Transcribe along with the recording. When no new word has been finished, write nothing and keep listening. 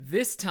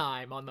This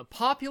time on the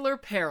Popular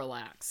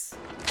Parallax.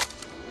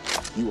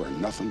 You are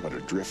nothing but a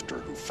drifter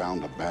who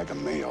found a bag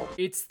of mail.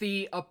 It's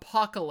the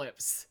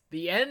apocalypse,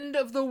 the end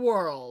of the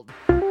world.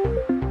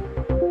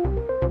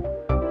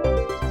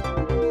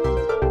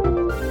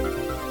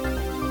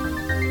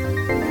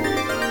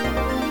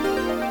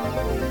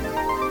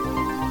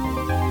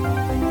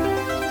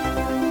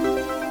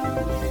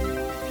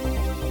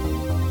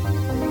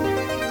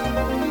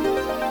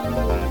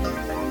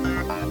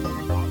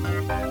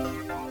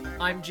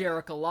 I'm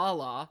Jerica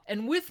Lala,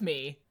 and with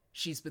me,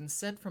 she's been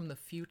sent from the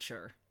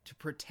future to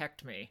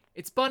protect me.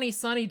 It's Bunny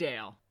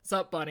Sunnydale. What's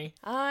up, Bunny?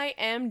 I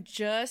am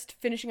just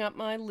finishing up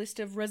my list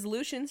of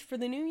resolutions for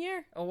the new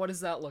year. Oh, what does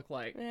that look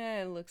like?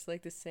 It looks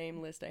like the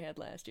same list I had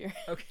last year.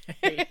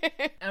 Okay.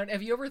 And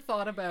have you ever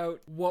thought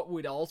about what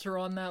would alter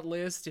on that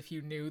list if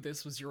you knew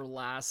this was your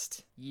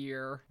last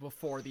year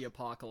before the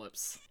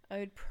apocalypse?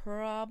 I'd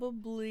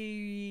probably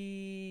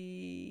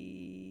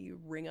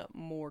ring up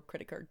more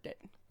credit card debt.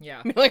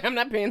 Yeah. Like, I'm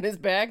not paying this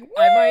back.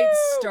 I might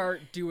Woo!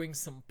 start doing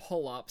some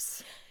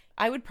pull-ups.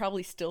 I would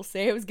probably still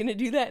say I was going to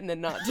do that and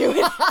then not do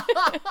it.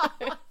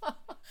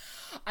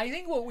 I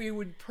think what we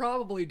would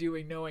probably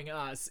do, knowing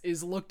us,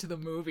 is look to the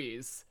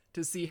movies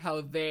to see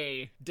how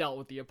they dealt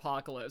with the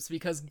apocalypse,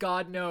 because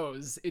God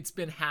knows it's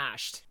been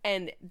hashed.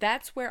 And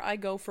that's where I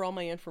go for all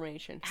my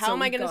information. How So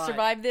am I we going to got-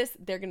 survive this?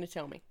 They're going to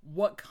tell me.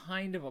 What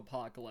kind of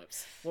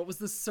apocalypse? What was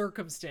the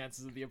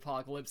circumstances of the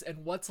apocalypse,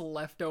 and what's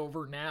left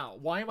over now?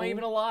 Why am I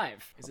even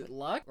alive? Is it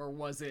luck, or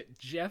was it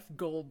Jeff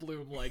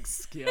Goldblum-like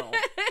skill?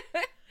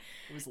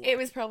 It was luck. It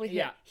was probably him.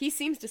 Yeah. He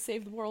seems to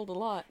save the world a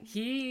lot.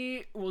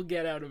 He will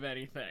get out of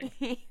anything.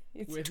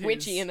 It's With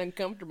twitchy his and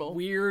uncomfortable.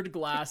 Weird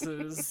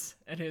glasses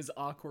and his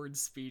awkward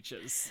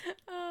speeches.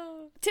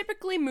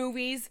 Typically,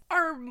 movies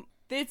are...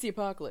 It's the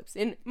apocalypse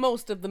in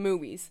most of the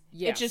movies.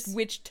 Yes. It's just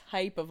which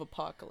type of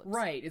apocalypse.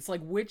 Right. It's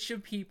like, which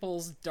of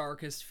people's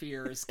darkest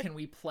fears can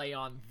we play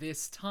on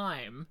this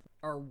time?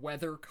 Are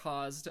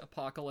weather-caused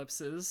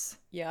apocalypses,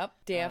 Yep.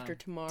 Day after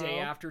tomorrow. Day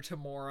After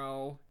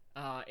Tomorrow,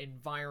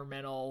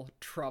 environmental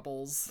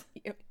troubles,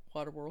 Yep.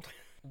 Waterworld.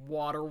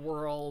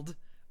 Waterworld,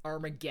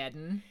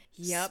 Armageddon,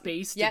 Yep.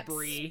 space Yep.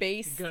 debris,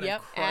 Space. gonna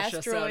Yep. crush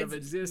us out of Asteroids.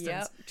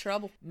 existence. Yep.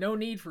 Trouble. No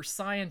need for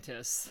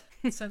scientists.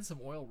 Send some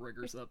oil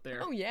riggers up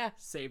there. Oh, yeah.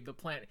 Save the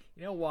planet.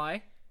 You know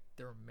why?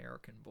 They're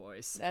American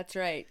boys. That's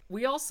right.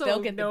 We also They'll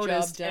get the job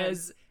noticed, done.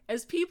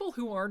 as people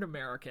who aren't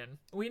American,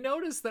 we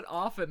notice that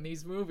often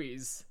these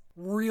movies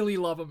really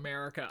love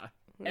America.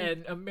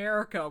 And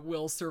America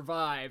will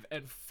survive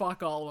and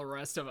fuck all the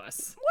rest of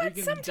us. What?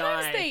 We can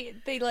Sometimes die.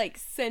 they like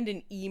send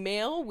an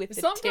email with the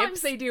Sometimes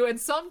tips. they do, and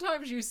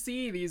sometimes you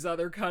see these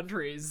other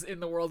countries in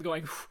the world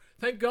going,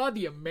 thank God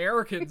the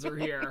Americans are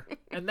here.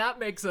 And that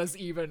makes us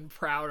even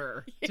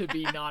prouder to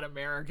be not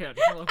American.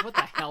 We're like, what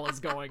the hell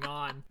is going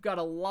on? Got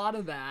a lot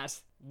of that.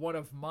 One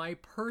of my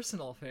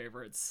personal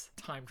favorites,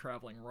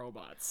 time-traveling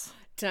robots.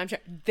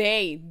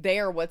 They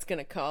are what's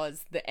gonna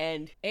cause the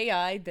end.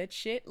 AI, that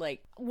shit.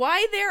 Like,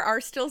 why there are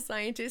still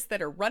scientists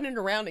that are running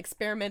around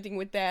experimenting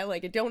with that?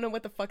 Like, I don't know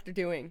what the fuck they're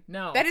doing.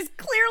 No. That is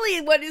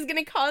clearly what is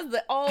gonna cause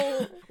the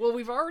all. Well,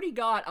 we've already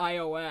got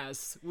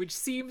iOS, which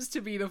seems to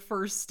be the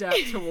first step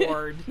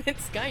toward...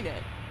 It's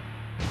Skynet.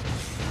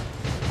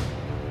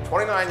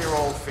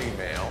 29-year-old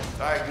female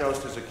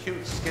diagnosed as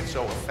acute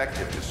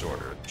schizoaffective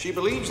disorder. She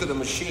believes that a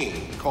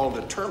machine called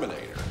a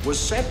Terminator was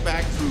sent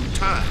back through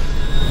time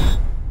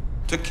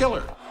to kill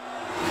her.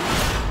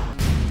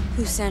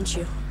 Who sent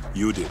you?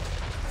 You did.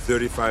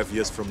 35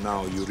 years from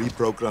now, you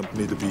reprogrammed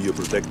me to be your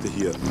protector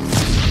here.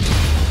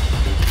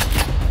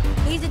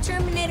 He's a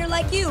Terminator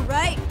like you,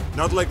 right?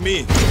 Not like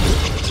me.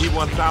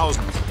 T-1000,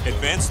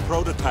 advanced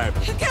prototype.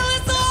 Kill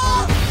us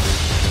all!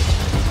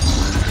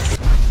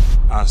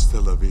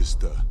 Hasta la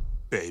vista,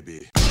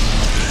 baby.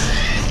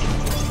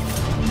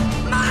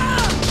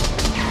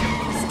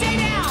 Stay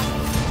down!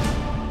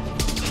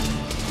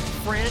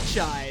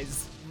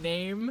 Franchise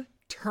name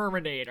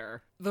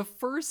Terminator. The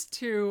first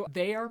two,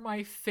 they are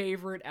my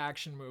favorite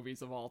action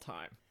movies of all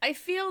time. I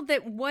feel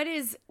that what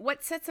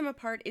sets them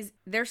apart is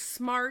they're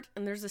smart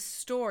and there's a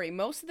story.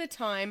 Most of the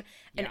time,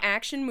 an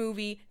action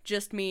movie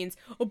just means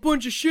a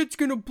bunch of shit's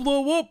gonna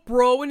blow up,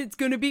 bro, and it's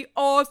gonna be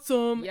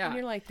awesome. Yeah. And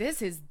you're like,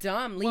 this is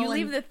dumb. Well, you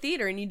leave and- the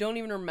theater and you don't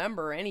even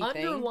remember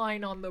anything.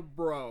 Underline on the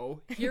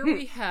bro. Here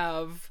we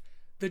have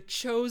the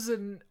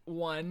chosen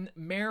one,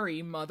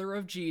 Mary, mother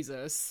of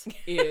Jesus,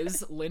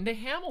 is Linda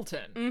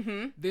Hamilton.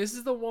 Mm-hmm. This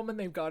is the woman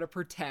they've got to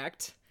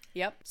protect.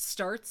 Yep.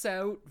 Starts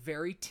out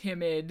very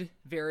timid,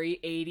 very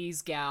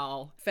 80s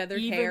gal.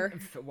 Feathered hair.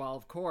 Well,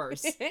 of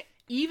course.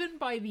 Even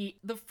by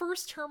the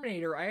first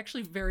Terminator, I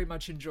actually very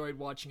much enjoyed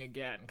watching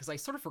again, because I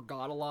sort of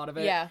forgot a lot of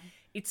it. Yeah.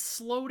 it's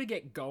slow to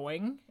get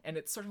going, and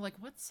it's sort of like,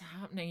 what's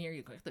happening here?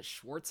 You've got the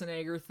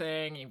Schwarzenegger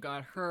thing, you've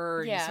got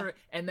her,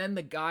 and then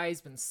the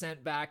guy's been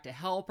sent back to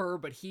help her,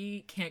 but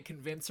he can't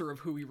convince her of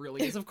who he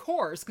really is, of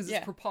course, because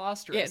it's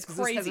preposterous, Yeah, it's because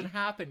this crazy. hasn't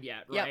happened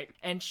yet, Yep. right?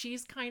 And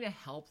she's kind of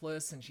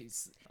helpless, and she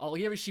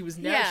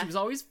was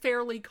always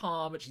fairly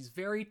calm, but she's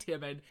very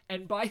timid,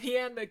 and by the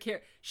end,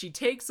 she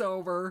takes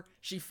over,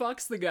 she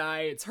fucks the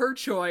guy, it's her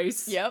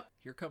choice. Yep.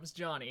 Here comes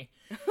Johnny.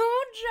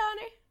 Oh,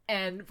 Johnny.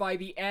 And by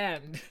the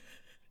end,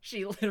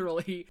 she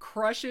literally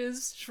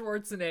crushes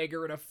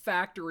Schwarzenegger in a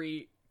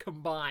factory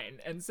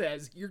combined and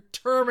says, "You're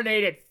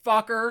terminated,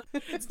 fucker."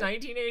 It's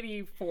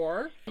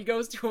 1984. He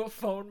goes to a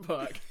phone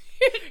book.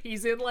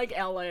 He's in like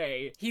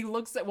LA. He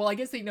looks at, well, I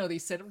guess they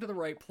sent him to the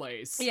right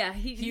place. Yeah,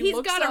 he's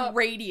looks got up a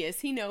radius.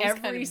 He knows every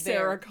kind of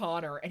Sarah there.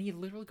 Connor, and he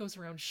literally goes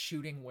around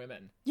shooting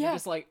women. Yeah. You're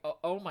just like,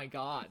 oh my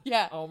god.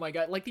 Yeah. Oh my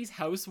god. Like these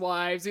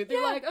housewives,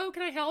 they're like, "Oh,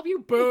 can I help you?"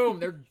 Boom,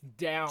 they're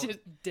down. Just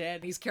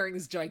dead. He's carrying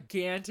this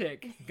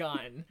gigantic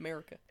gun.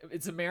 America.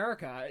 It's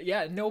America.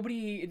 Yeah,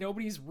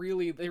 nobody's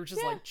really, they were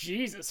just like,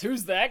 "Jesus,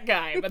 who's that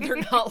guy?" But they're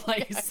not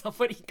like,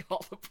 "Somebody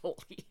call the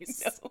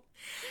police." No.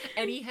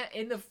 And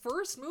in the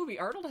first movie,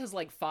 Arnold has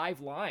like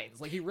 5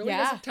 lines. Like he really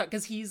Yeah. doesn't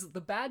because he's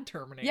the bad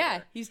Terminator.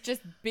 Yeah, he's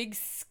just big,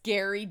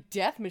 scary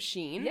death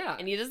machine. Yeah.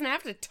 And he doesn't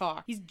have to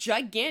talk. He's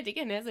gigantic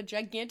and has a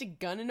gigantic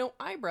gun and no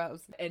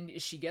eyebrows.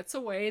 And she gets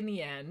away in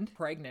the end,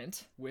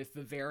 pregnant, with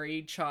the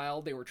very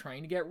child they were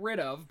trying to get rid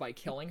of by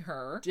killing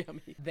her.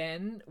 Dummy.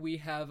 Then we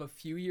have a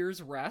few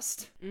years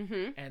rest,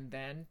 and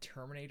then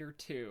Terminator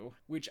 2,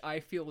 which I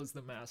feel is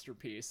the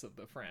masterpiece of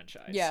the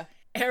franchise. Yeah.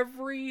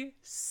 Every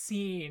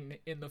scene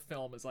in the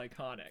film is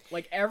iconic.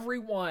 Like every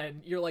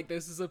one, you're like,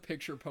 this is a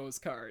picture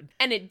postcard.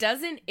 And it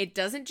doesn't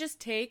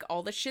just take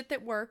all the shit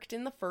that worked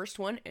in the first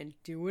one and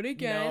do it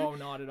again. No,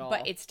 not at all.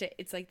 But it's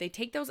like they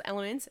take those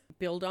elements,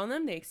 build on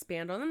them, they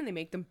expand on them, and they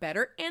make them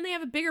better. And they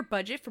have a bigger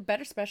budget for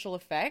better special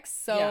effects.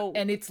 So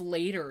and it's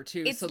later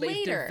too. It's so they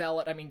later.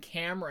 develop. I mean,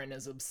 Cameron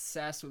is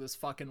obsessed with this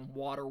fucking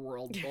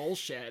Waterworld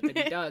bullshit that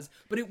he does,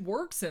 but it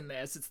works in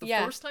this. It's the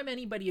first time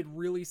anybody had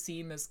really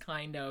seen this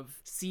kind of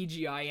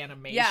CGI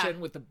animation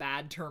with the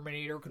bad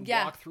Terminator could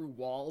walk through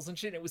walls and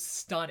shit. And it was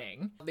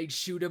stunning. They'd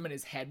shoot him and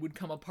his head would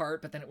come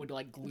apart, but then it would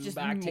like glue Just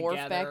back morph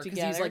together back because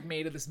he's like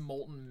made of this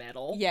molten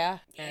metal. Yeah.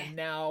 And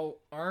now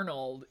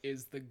Arnold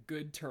is the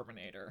good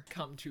Terminator,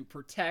 come to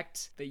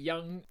protect the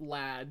young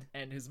lad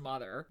and his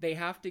mother. They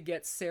have to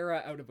get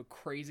Sarah out of a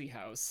crazy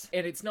house.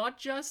 And it's not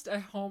just a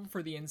home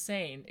for the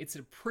insane, it's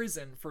a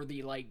prison for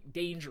the like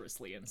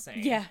dangerously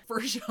insane. Yeah.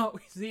 First shot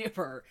we see of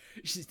her,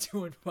 she's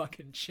doing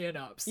fucking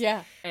chin-ups.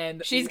 Yeah.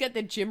 And she's got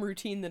the gym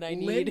routine that I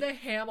need. Linda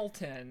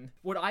Hamilton,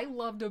 what I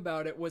loved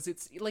about it was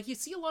it's like you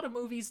see a lot of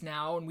movies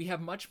now and we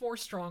have much more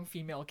strong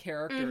female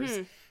characters.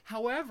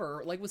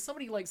 However, like with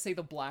somebody like, say,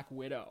 the Black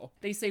Widow,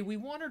 they say we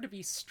want her to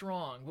be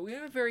strong, but we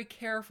want to be very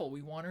careful.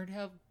 We want her to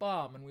have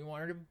bum and we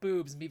want her to have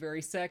boobs and be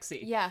very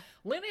sexy. Yeah.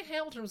 Linda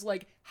Hamilton was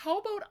like, how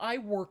about I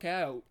work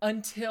out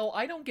until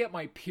I don't get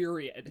my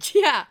period?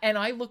 Yeah. And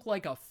I look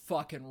like a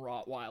fucking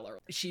Rottweiler.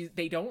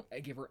 They don't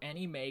give her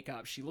any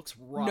makeup. She looks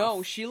rough.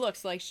 No, she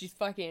looks like she's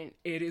fucking...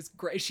 It is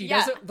great. She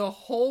does it the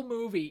whole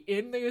movie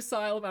in the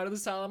asylum, out of the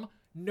asylum.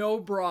 No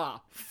bra.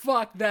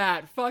 Fuck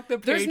that. Fuck the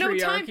patriarchy. There's no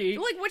time.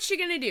 Like, what's she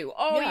gonna do?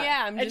 Oh,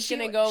 yeah, I'm just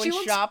gonna go and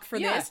shop for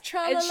this.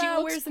 And she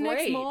looks where's the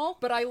next great. mall?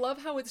 But I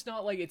love how it's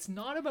not like, it's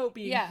not about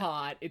being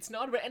hot. It's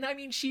not about, and I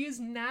mean, she is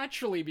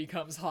naturally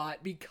becomes hot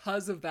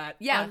because of that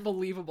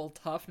unbelievable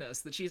toughness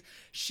that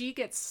she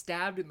gets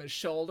stabbed in the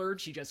shoulder.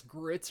 She just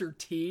grits her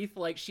teeth.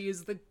 Like, she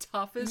is the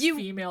toughest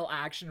female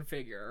action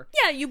figure.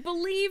 Yeah, you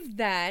believe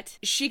that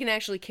she can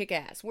actually kick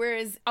ass.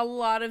 Whereas a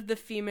lot of the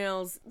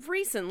females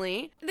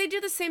recently, they do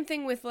the same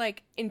thing with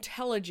like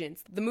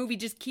intelligence. The movie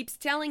just keeps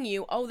telling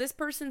you, oh, this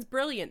person's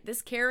brilliant,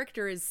 this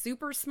character is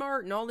super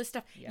smart and all this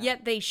stuff.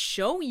 Yet they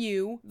show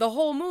you the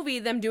whole movie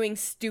them doing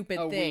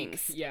stupid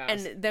things.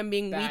 And them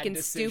being weak and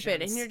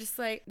stupid. And you're just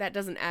like, that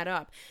doesn't add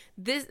up.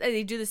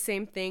 They do the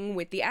same thing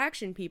with the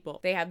action people.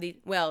 They have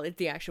it's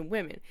the action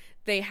women.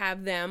 They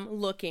have them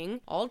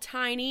looking all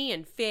tiny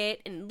and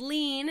fit and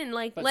lean and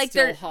like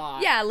still they're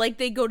hot. Yeah, like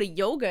they go to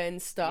yoga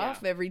and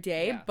stuff every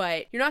day,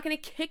 but you're not gonna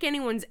kick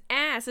anyone's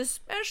ass,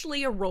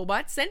 especially a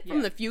robot sent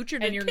from the future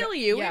to kill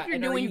you if you're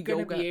doing yoga.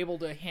 Going to be able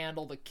to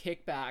handle the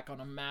kickback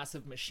on a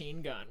massive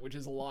machine gun, which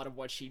is a lot of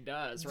what she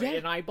does, right?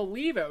 And I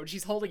believe it when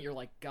she's holding, you're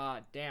like,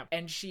 god damn.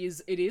 And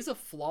it is a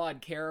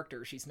flawed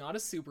character. She's not a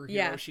superhero.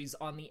 Yeah. She's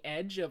on the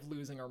edge of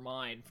losing her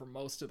mind for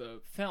most of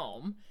the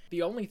film.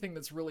 The only thing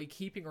that's really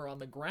keeping her on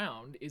the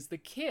ground is the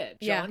kid,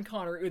 John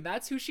Connor, and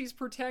that's who she's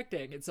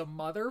protecting. It's a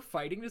mother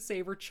fighting to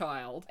save her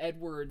child,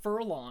 Edward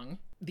Furlong,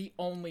 the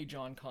only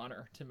John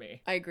Connor to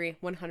me. I agree,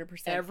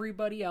 100%.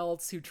 Everybody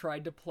else who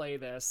tried to play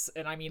this,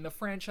 and I mean, the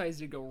franchise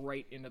did go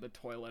right into the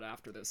toilet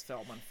after this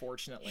film,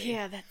 unfortunately.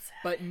 Yeah, that's sad.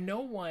 But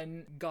no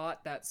one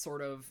got that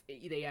sort of,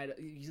 they had,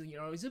 you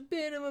know, he's a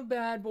bit of a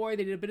bad boy.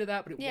 They did a bit of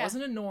that, but it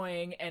wasn't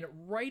annoying. And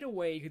right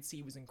away, you could see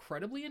he was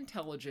incredibly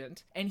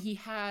intelligent, and he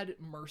had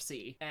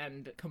mercy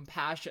and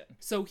compassion.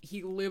 So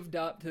he lived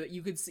up to,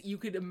 you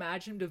could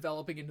imagine him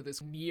developing into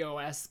this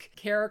Neo-esque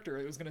character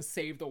that was going to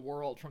save the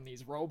world from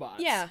these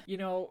robots. Yeah. You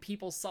know,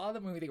 people saw the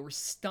movie, they were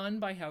stunned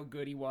by how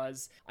good he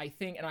was, I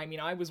think, and I mean,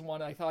 I was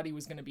one, I thought he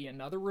was going to be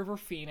another River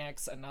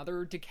Phoenix,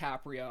 another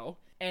DiCaprio,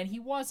 and he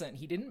wasn't.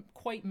 He didn't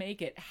quite make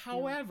it.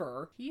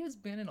 However, he has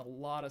been in a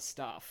lot of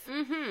stuff.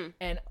 Mm-hmm.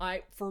 And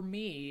for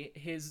me,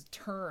 his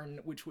turn,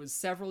 which was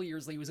several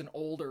years later, he was an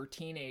older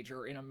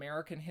teenager in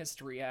American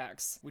History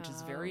X, which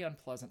is very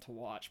unpleasant to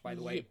watch, by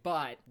the way,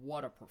 but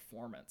what a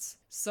performance.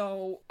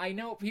 So I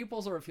know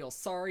people sort of feel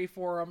sorry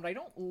for him, but I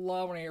don't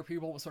love when I hear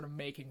people sort of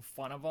making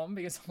fun of him,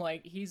 because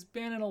like, he's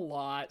been in a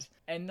lot,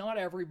 and not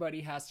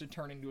everybody has to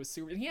turn into a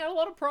super. He had a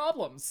lot of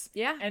problems.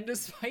 Yeah. And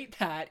despite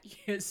that,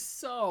 he is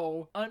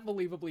so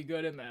unbelievably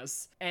good in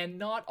this, and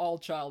not all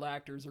child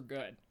actors are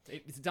good.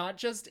 It's not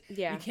just,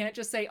 you can't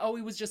just say, oh,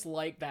 he was just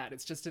like that.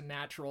 It's just a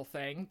natural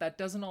thing. That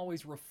doesn't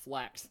always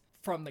reflect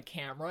from the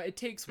camera. It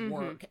takes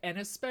work, and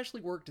especially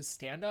work to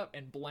stand up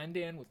and blend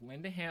in with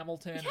Linda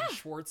Hamilton and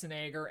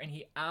Schwarzenegger, and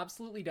he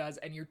absolutely does,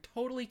 and you're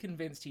totally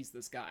convinced he's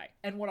this guy.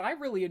 And what I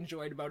really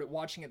enjoyed about it,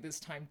 watching it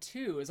this time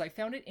too, is I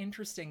found it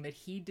interesting that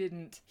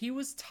he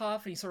was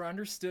tough, and he sort of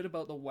understood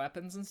about the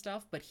weapons and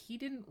stuff, but he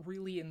didn't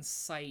really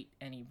incite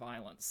any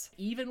violence.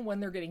 Even when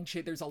they're getting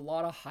there's a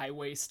lot of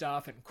highway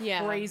stuff and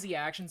crazy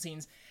action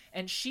scenes,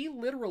 and she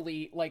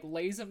literally like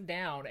lays him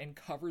down and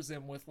covers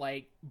him with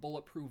like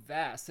bulletproof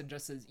vests and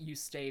just says, you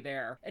stay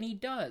there. And he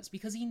does,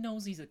 because he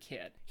knows he's a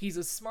kid. He's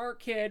a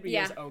smart kid, but he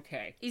goes,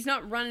 okay. He's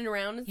not running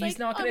around. It's he's like,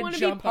 not going to I want to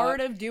jump be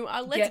part up,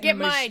 of let's get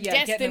my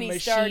destiny getting a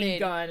started. machine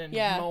gun and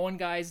mowing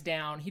guys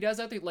down. He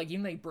does other, like,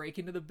 even they break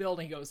into the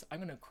building, he goes, I'm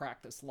going to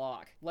crack this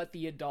lock. Let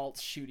the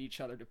adults shoot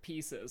each other to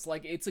pieces.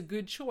 Like, it's a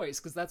good choice,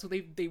 because that's what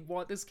they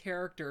want this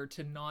character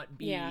to not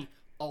be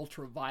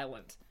ultra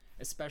violent,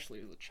 especially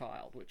as a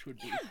child, which would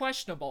be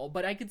questionable,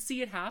 but I could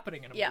see it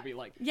happening in a movie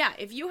like... Yeah,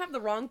 if you have the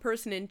wrong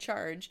person in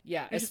charge,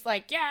 it's just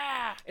like,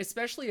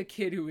 especially a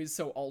kid who is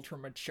so ultra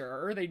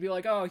mature, they'd be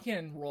like, oh, he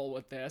can roll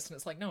with this, and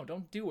it's like, no,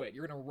 don't do it.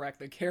 You're gonna wreck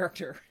the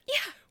character.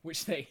 Yeah.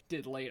 Which they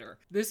did later.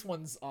 This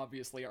one's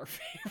obviously our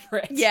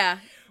favorite. Yeah.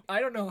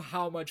 I don't know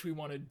how much we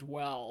want to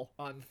dwell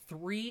on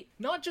 3,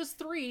 not just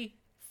 3,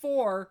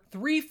 4,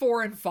 3,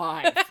 4, and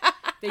 5.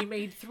 They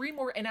made 3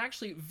 more, and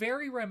actually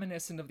very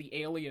reminiscent of the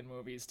Alien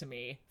movies to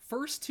me.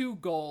 First 2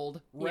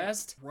 gold,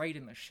 rest right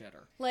in the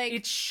shitter. Like,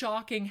 it's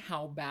shocking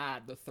how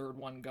bad the third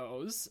one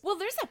goes. Well,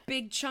 there's a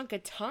big chunk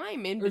of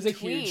time in between. There's a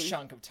huge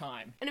chunk of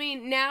time. And I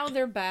mean, now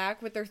they're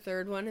back with their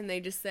third one, and they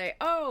just say,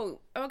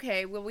 oh,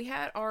 okay, well, we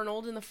had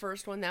Arnold in the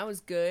first one, that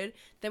was good.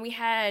 Then we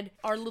had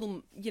our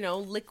little,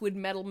 liquid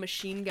metal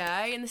machine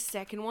guy in the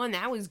second one,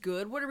 that was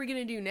good. What are we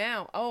gonna do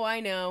now? Oh, I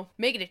know.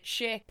 Make it a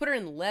chick. Put her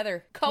in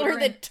leather. Call her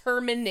the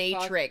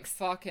Terminatrix.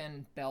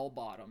 Fucking bell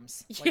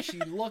bottoms. Like, she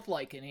looked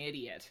like an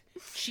idiot.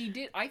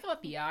 I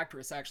thought the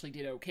actress actually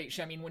did okay.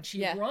 When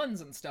she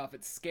runs and stuff,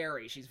 it's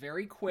scary. She's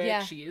very quick.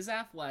 Yeah. She is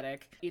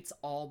athletic. It's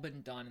all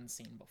been done and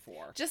seen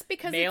before. Just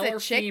because Male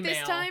it's a chick female,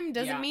 this time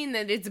doesn't mean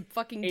that it's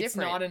fucking different. It's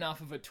not enough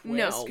of a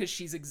twist, because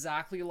she's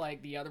exactly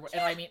like the other one.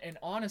 Yeah. And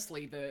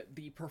honestly,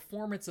 the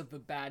performance of the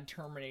bad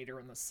Terminator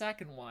in the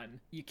second one,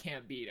 you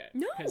can't beat it.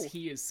 No. Because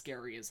he is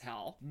scary as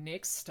hell.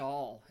 Nick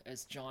Stahl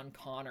as John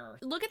Connor.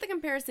 Look at the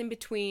comparison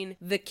between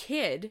the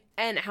kid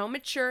and how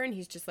mature, and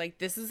he's just like,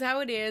 this is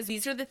how it is.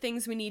 These are the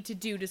things we need to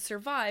do to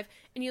survive.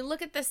 And you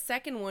look at the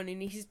second one,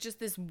 and he's just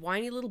this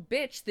whiny little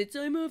bitch that's,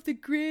 I'm off the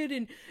grid,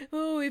 and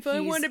if I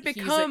want to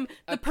become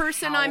the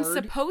person I'm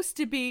supposed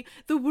to be,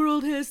 the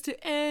world has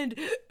to end.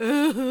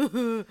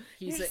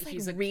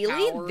 He's a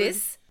really coward.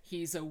 This.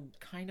 He's a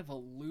kind of a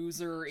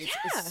loser.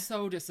 It's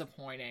so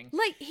disappointing.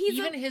 Like,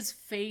 even his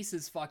face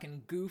is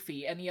fucking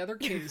goofy, and the other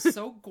kid is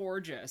so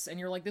gorgeous, and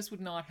you're like, this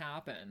would not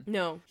happen.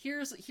 No.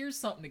 Here's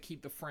something to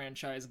keep the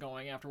franchise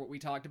going after what we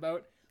talked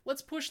about.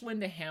 Let's push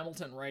Linda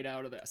Hamilton right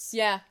out of this.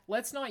 Yeah.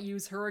 Let's not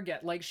use her again.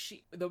 Like,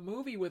 the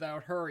movie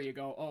without her, you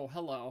go, oh,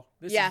 hello.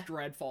 This is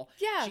dreadful.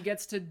 Yeah. She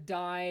gets to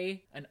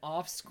die an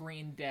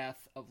off-screen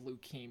death of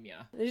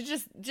leukemia.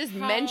 Just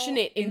mention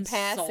it in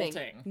passing.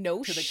 Insulting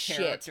no to the shit.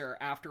 character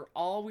after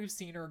all we've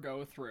seen her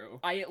go through.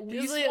 I at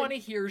least want to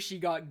hear she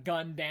got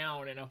gunned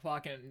down in a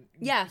fucking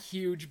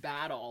huge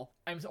battle.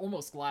 I'm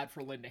almost glad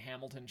for Linda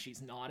Hamilton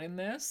she's not in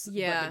this.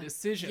 Yeah. But the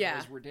decision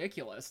was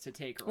ridiculous to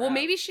take her out. Well,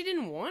 maybe she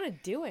didn't want to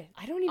do it.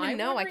 I don't even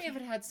know. I'm wondering if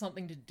it had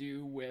something to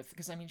do with...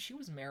 Because, she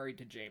was married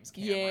to James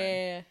Cameron.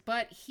 Yeah.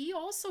 But he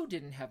also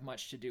didn't have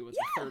much to do with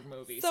the third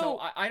movie. So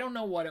I don't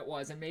know what it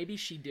was, and maybe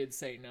she did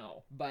say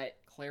no. But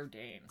Claire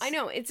Danes... I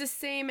know. It's the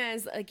same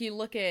as, like, you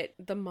look at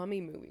the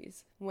Mummy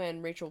movies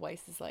when Rachel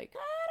Weisz is like,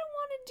 I don't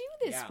want to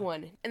do this Yeah.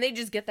 one? And they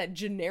just get that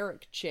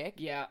generic chick.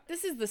 Yeah.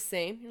 This is the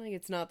same. You're like,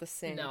 it's not the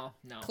same. No.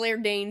 Claire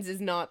Danes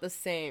is not the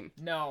same.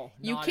 No,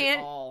 You not can't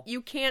at all.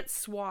 you can't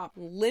swap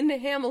Linda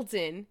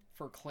Hamilton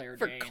For Claire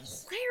for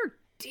Danes. Claire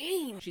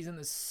Danes. She's in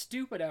this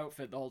stupid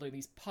outfit holding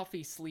these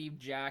puffy sleeve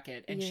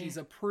jacket, and Yeah. she's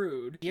a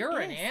prude. You're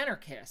an is.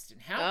 anarchist,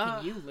 and how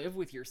can you live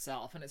with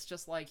yourself? And it's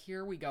just like,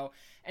 here we go.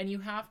 And you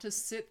have to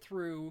sit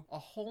through a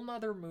whole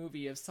nother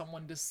movie of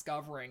someone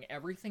discovering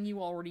everything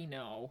you already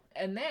know.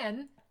 And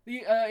then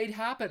it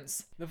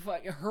happens.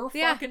 Her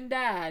Yeah. fucking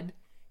dad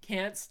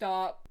can't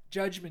stop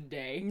Judgment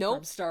Day from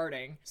Nope.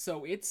 starting.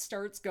 So it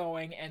starts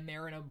going, and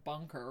they're in a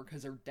bunker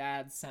because her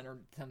dad sent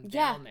them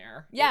Yeah. down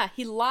there. Yeah,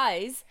 he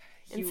lies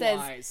and He says,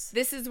 lies.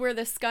 "This is where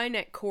the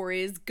Skynet core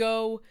is.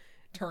 Go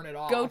Turn it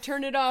off. Go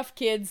turn it off,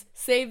 kids.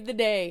 Save the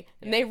day."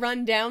 And they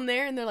run down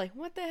there and they're like,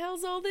 what the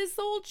hell's all this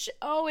old shit?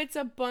 Oh, it's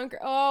a bunker.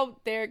 Oh,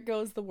 there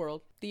goes the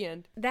world. The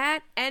end.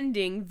 That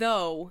ending,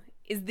 though,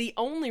 is the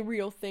only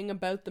real thing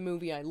about the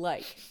movie I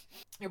like.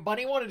 Your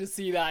buddy wanted to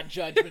see that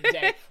Judgment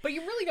Day, but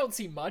you really don't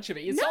see much of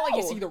it. It's not like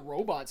you No. see the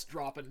robots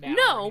dropping down. or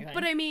No, anything.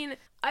 but I mean,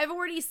 I've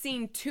already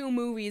seen 2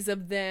 movies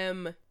of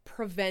them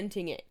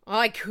preventing it.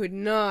 I could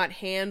not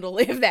handle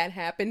if that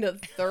happened a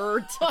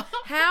third time.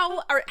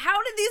 How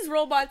did these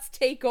robots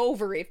take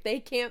over if they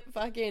can't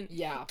fucking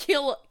Yeah.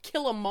 kill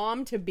a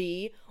mom to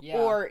be Yeah.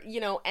 or,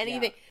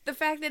 anything? Yeah. The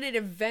fact that it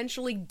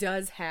eventually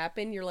does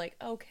happen, you're like,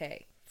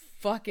 okay,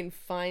 fucking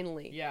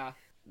finally. Yeah.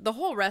 The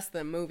whole rest of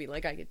the movie,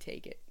 like, I could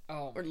take it.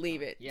 Oh, Or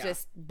leave it. yeah.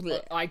 Just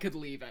bleh. I could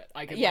leave it.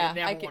 I Yeah,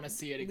 never I could want to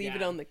see it again. leave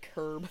it on the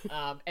curb.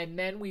 And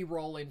then we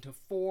roll into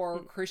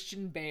 4,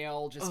 Christian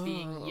Bale just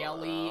being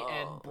yelly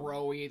and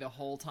broy the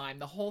whole time.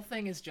 The whole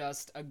thing is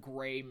just a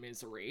gray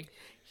misery.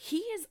 He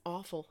is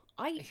awful.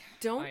 I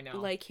don't know.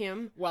 like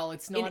him. Well,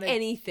 it's not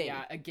anything.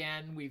 Yeah,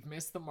 again, we've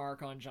missed the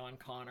mark on John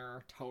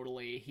Connor.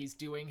 Totally, he's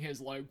doing his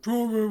like,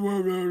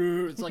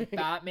 it's like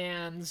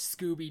Batman's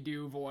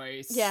Scooby-Doo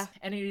voice. Yeah.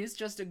 and it is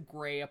just a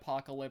gray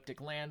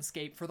apocalyptic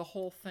landscape for the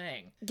whole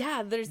thing.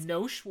 Yeah, there's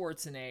No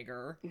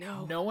Schwarzenegger.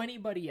 No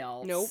anybody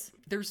else. Nope.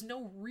 There's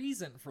no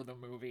reason for the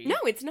movie. no,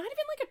 it's not even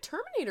like a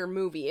Terminator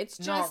movie. It's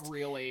just Not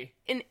really.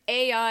 an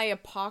AI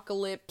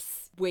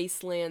apocalypse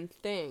wasteland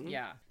thing.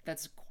 Yeah,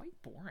 that's quite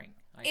boring.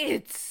 I think.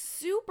 It's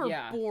super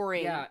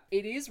boring. Yeah,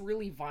 it is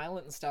really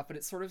violent and stuff, but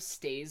it sort of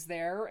stays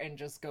there and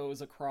just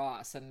goes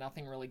across, and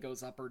nothing really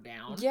goes up or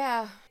down.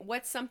 Yeah.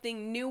 What's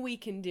something new we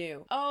can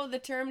do? Oh, the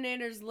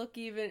Terminators look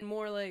even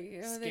more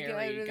like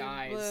Scary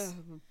guys.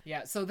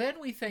 Yeah, so then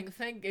we think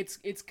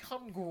it's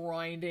come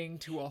grinding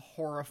to a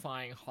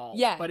horrifying halt.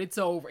 Yeah. But it's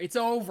over. It's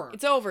over.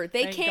 It's over.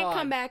 They Thank can't God.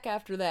 come back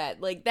after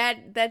that. Like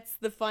that's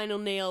the final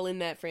nail in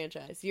that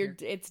franchise.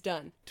 It's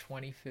done.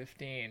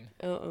 2015.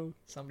 Uh-oh.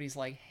 Somebody's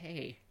like,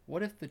 hey,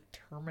 what if the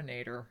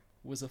Terminator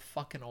was a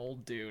fucking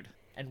old dude?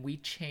 And we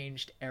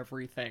changed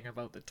everything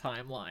about the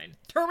timeline.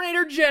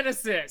 Terminator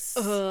Genesis!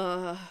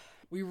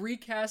 We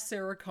recast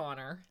Sarah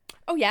Connor.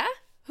 Oh yeah?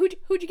 Who'd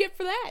you get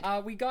for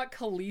that? We got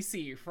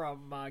Khaleesi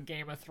from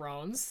Game of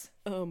Thrones.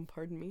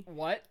 Pardon me.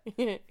 What?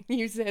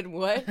 You said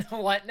what?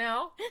 What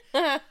now?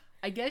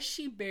 I guess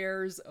she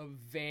bears a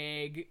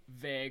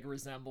vague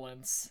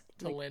resemblance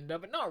to Linda,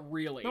 but not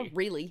really. Not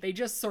really. They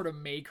just sort of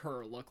make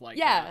her look like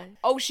Yeah. that.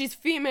 Oh, she's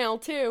female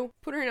too.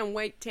 Put her in a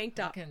white tank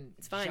top. Fucking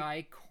It's fine.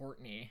 Jai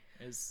Courtney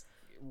is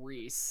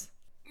Reese.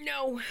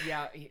 No.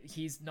 Yeah,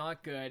 he's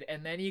not good.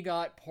 And then you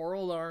got poor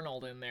old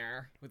Arnold in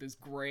there with his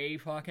gray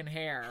fucking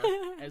hair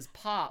as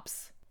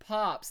Pops.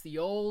 Pops, the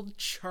old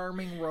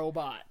charming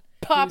robot.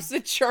 Pops the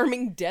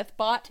charming death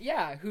bot.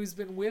 Yeah, who's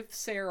been with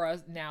Sarah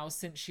now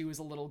since she was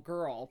a little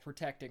girl,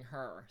 protecting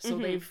her. So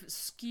they've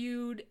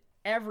skewed.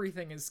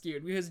 Everything is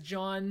skewed because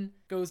John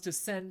goes to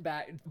send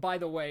back. By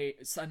the way,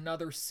 it's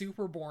another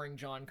super boring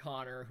John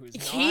Connor who's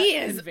not He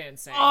is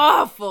convincing.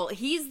 awful.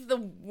 He's the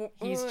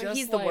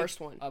He's the like worst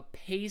one. A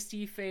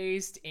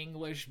pasty-faced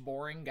English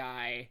boring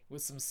guy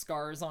with some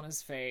scars on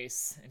his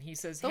face, and he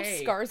says, Those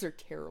 "Hey, scars are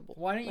terrible.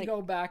 why don't you Like,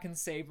 go back and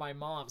save my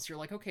mom?" So you're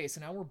like, okay,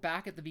 so now we're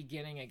back at the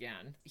beginning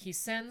again. He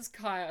sends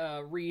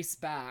Reese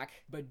back,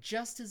 but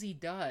just as he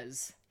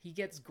does, he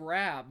gets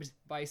grabbed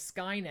by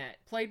Skynet.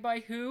 Played by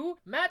who?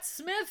 Matt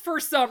Smith, for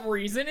some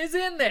reason, is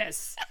in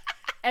this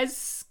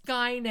as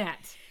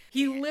Skynet.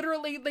 He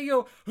literally, they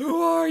go,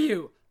 "Who are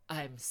you?"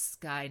 "I'm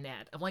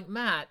Skynet." I'm like,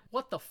 Matt,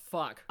 what the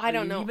fuck I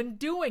don't are you know. even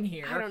doing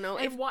here? I don't know.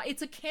 And why?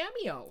 It's a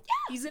cameo.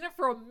 He's in it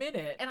for a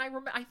minute. And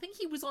I think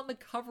he was on the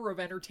cover of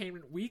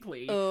Entertainment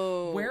Weekly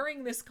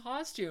wearing this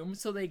costume.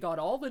 So they got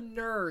all the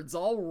nerds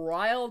all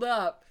riled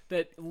up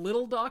that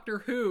little Doctor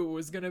Who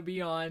was going to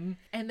be on.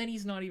 And then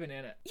he's not even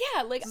in it.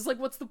 Yeah, like It's like,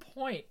 what's the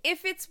point?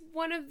 if it's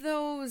one of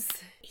those,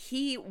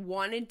 he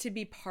wanted to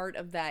be part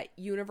of that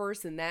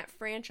universe and that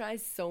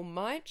franchise so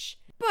much.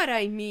 But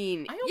I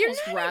mean, I you're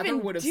almost not rather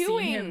even would have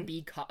doing... seen him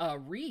be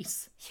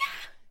Reese. Yeah.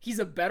 He's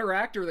a better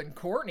actor than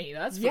Courtney,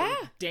 that's for Yeah.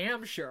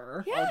 damn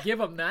sure. Yeah. I'll give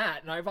him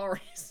that. And I've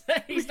already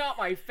said he's not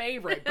my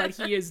favorite, but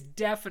he is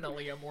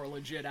definitely a more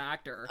legit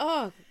actor.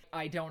 Oh,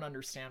 I don't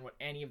understand what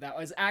any of that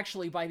was.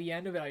 Actually, by the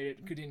end of it, I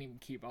couldn't even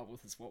keep up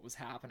with what was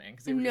happening.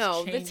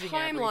 No, the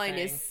timeline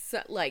is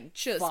like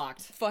just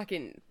fucked.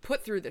 Fucking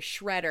put through the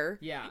shredder.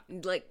 Yeah.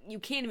 Like, you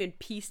can't even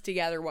piece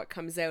together what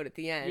comes out at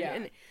the end.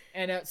 Yeah.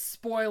 And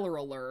spoiler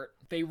alert,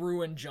 they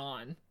ruin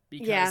John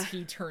because Yeah.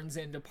 he turns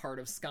into part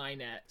of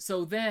Skynet.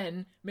 So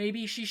then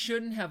maybe she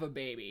shouldn't have a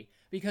baby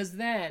because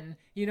then,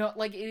 you know,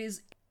 like, it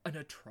is an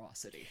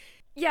atrocity.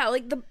 Yeah,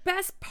 like, the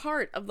best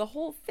part of the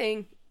whole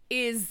thing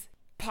is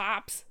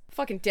Pops,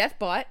 fucking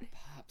Deathbot.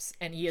 Pops.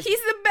 And he's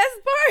the best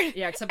part.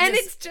 Yeah, except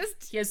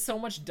he has so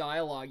much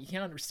dialogue, you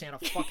can't understand a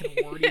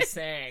fucking word he's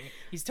saying.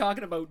 He's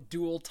talking about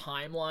dual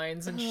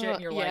timelines and shit,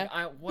 and you're yeah.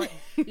 like, what?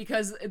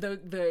 Because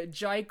the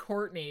Jai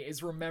Courtney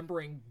is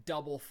remembering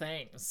double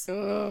things.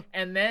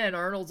 And then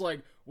Arnold's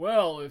like,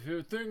 well, if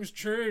things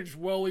changed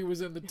while he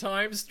was in the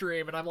time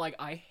stream, and I'm like,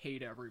 I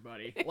hate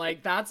everybody.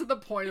 Like, that's at the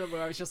point of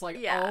where I was just like,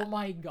 Yeah. oh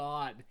my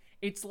god.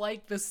 It's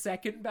like the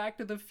second Back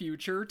to the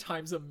Future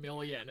times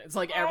 1,000,000. It's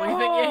like everything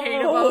you hate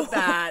about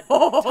that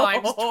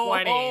times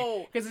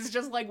 20. Because it's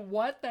just like,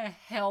 what the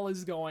hell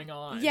is going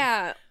on?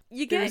 Yeah,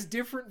 There's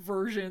different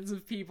versions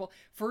of people.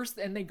 First,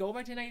 and they go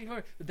back to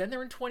 1984, but then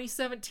they're in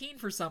 2017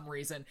 for some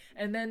reason.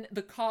 And then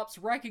the cops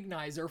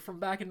recognize her from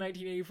back in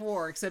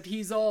 1984, except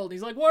he's old.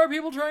 He's like, why are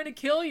people trying to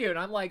kill you? And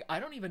I'm like, I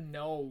don't even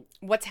know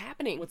what's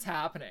happening.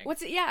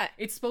 Yeah.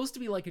 It's supposed to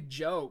be like a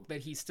joke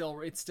that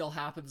it still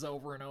happens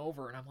over and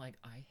over. And I'm like,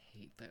 I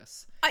hate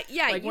this.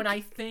 Yeah. Like, when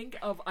I think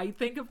of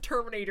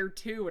Terminator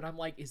 2, and I'm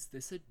like, is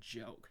this a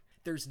joke?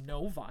 There's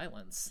no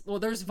violence. Well,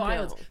 there's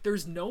violence. No.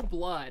 There's no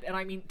blood. And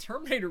I mean,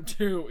 Terminator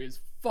 2 is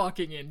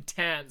fucking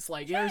intense.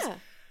 Like, there's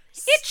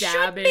stabbing. It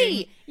should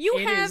be.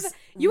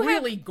 You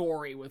really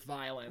gory with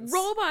violence.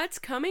 Robots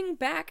coming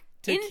back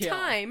To in kill.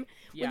 time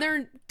Yeah. when their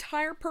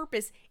entire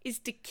purpose is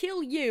to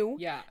kill you.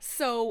 Yeah.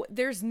 So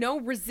there's no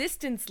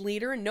resistance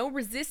leader, no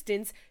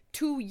resistance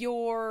to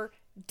your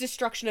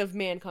destruction of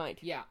mankind.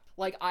 Yeah.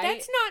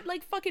 That's not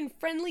like fucking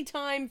friendly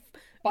time,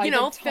 By the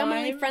time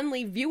family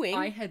friendly viewing.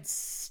 I had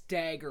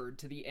staggered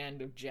to the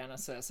end of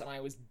Genesis and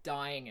I was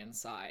dying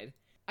inside.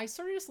 I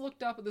sort of just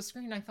looked up at the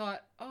screen and I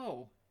thought,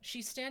 oh,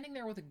 she's standing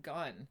there with a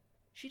gun.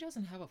 She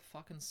doesn't have a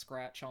fucking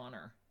scratch on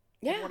her.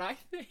 Yeah. And when I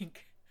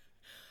think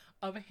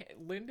of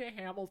Linda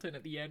Hamilton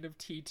at the end of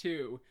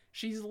T2,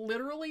 she's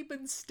literally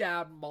been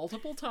stabbed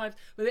multiple times,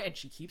 and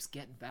she keeps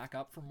getting back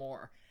up for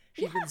more.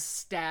 She's been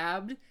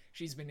stabbed,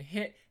 she's been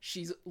hit,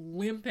 she's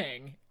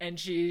limping, and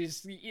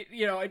she's,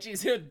 and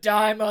she's a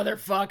die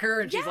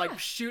motherfucker, and she's like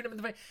shooting him in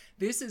the face.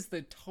 This is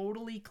the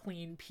totally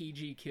clean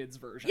PG kids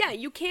version. Yeah,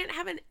 you can't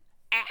have an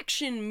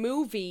action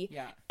movie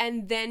Yeah.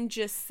 and then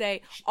just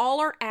say all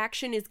our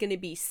action is going to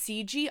be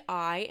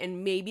CGI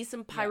and maybe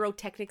some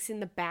pyrotechnics in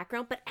the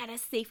background, but at a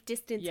safe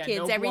distance, Yeah,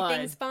 kids. no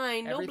Everything's blood.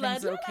 fine. No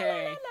Everything's blood. okay. La,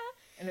 la, la, la.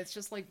 And it's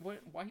just like, why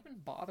even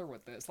bother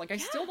with this? Like, I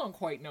still don't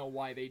quite know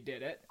why they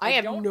did it. I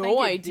have don't no think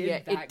idea.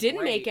 It, did that It didn't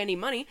great. make any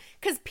money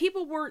because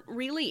people weren't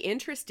really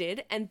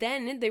interested. And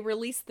then they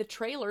released the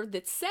trailer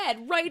that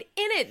said right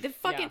in it that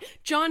fucking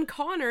John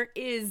Connor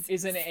is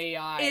an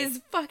AI. Is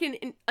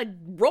fucking a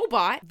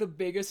robot. The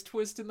biggest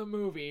twist in the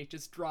movie.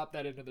 Just drop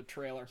that into the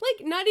trailer.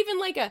 Like, not even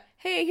like a,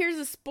 hey, here's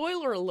a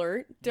spoiler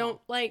alert. Don't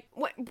like,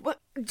 what,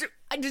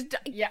 I just,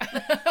 yeah.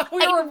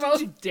 We were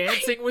both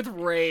dancing with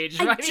rage,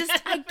 right?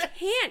 I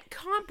can't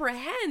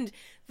comprehend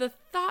the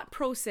thought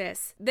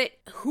process that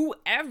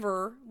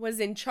whoever was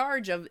in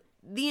charge of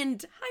the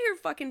entire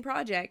fucking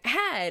project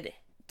had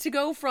to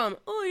go from,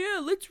 oh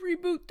yeah, let's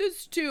reboot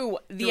this to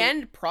the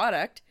end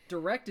product.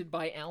 Directed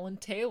by Alan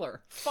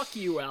Taylor. Fuck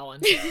you,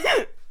 Alan.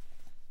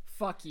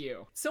 Fuck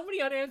you. So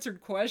many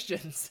unanswered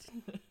questions.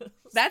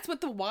 That's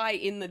what the Y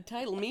in the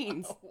title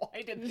means.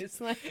 Why did this?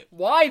 Like,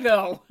 Why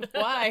though?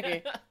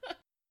 why?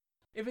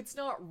 If it's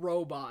not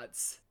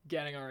robots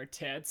getting our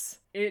tits,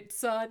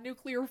 it's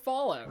nuclear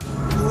fallout.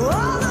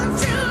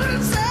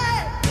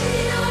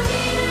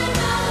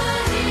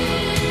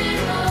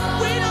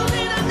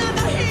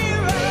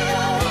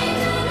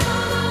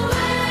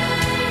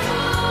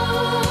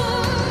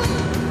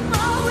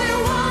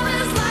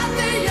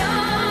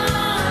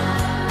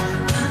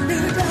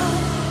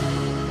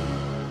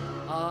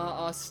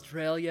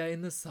 Australia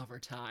in the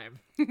summertime.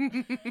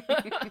 It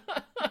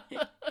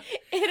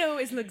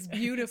always looks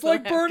beautiful.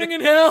 It's like burning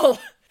in hell.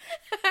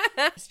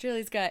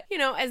 Australia's got,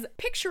 as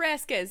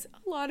picturesque as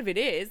a lot of it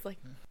is, like,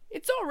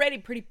 it's already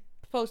pretty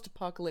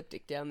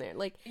post-apocalyptic down there.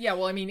 Like, yeah,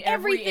 well, I mean,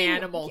 every everything-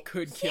 animal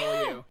could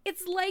kill you.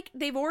 It's like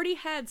they've already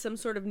had some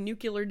sort of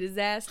nuclear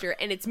disaster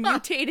and it's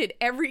mutated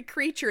every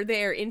creature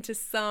there into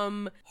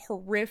some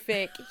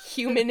horrific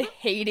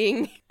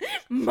human-hating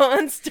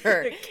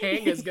monster. The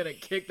king is gonna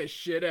kick the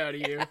shit out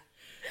of you.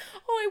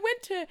 Oh, I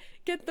went to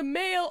get the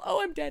mail.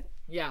 Oh, I'm dead.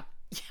 Yeah.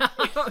 Yeah,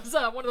 it was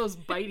one of those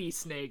bitey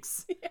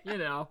snakes.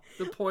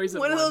 The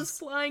poison One of ones. those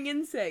flying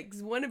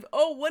insects. One of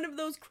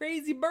those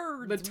crazy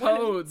birds. The One of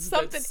toads that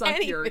something,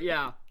 suck your... anything.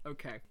 Yeah,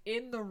 okay.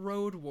 In the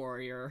Road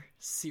Warrior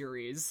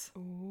series,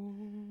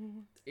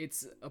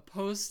 it's a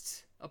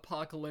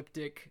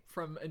apocalyptic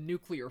from a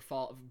nuclear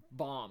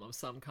bomb of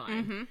some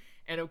kind.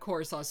 And of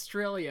course,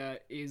 Australia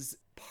is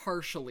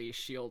partially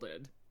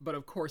shielded, but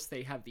of course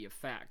they have the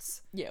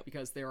effects. Yep.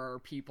 Because there are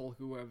people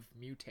who have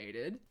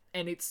mutated,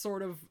 and it's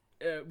sort of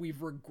we've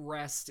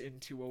regressed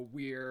into a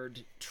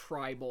weird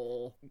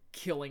tribal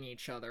killing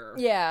each other.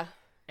 Yeah.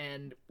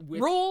 And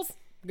with Rules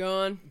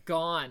gone.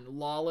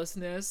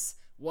 Lawlessness.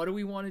 What do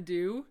we want to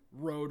do?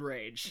 Road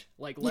rage.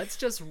 Like, let's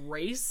just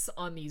race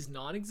on these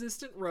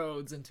non-existent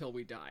roads until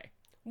we die.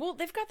 Well,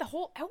 they've got the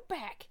whole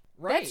outback.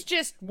 Right. That's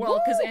just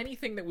well, because woo!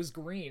 anything that was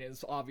green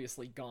is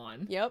obviously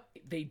gone. Yep.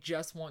 They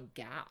just want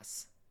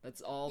gas.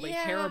 That's all they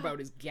care about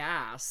is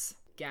gas.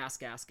 Gas.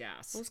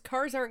 Those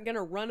cars aren't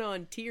gonna run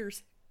on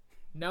tears.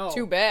 No.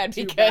 Too bad,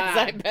 too because bad.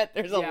 I bet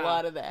there's a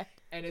lot of that.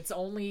 And it's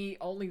only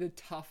the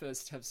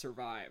toughest have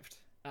survived.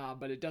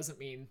 But it doesn't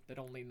mean that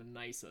only the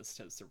nicest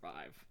have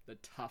survived. The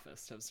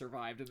toughest have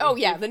surved. And Oh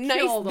yeah, the they've nice,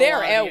 killed a they're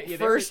lot of out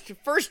you.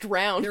 first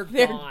round. They're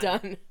They're gone.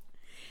 done.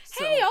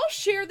 So- Hey, I'll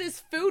share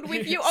this food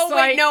with you. Oh Psych.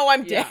 wait, no,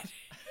 I'm Yeah.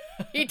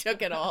 dead. He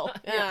took it all.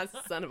 Ah,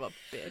 son of a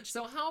bitch.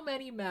 So how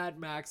many Mad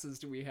Maxes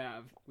do we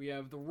have? We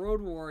have The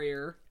Road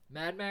Warrior,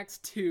 Mad Max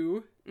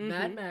 2,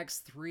 Mad Max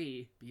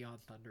 3, Beyond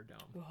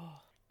Thunderdome,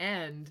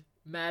 and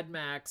Mad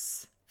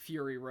Max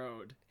Fury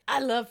Road. I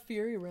love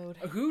Fury Road.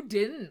 Who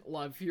didn't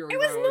love Fury It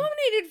Road? was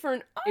nominated for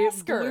an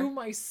Oscar. It blew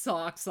my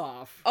socks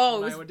off.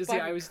 Oh, when it was I went to see.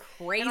 I was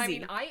crazy.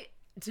 And I mean,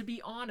 to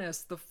be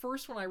honest, the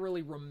first one I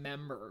really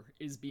remember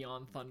is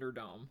Beyond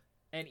Thunderdome.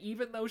 And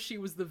even though she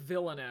was the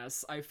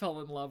villainess, I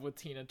fell in love with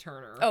Tina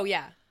Turner. Oh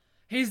yeah.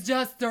 He's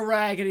just a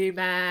raggedy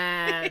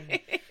man.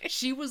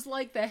 She was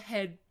like the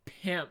head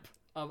pimp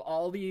of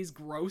all these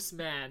gross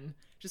men,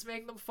 just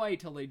making them fight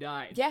till they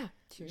died. Yeah.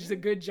 She's a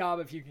good job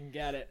if you can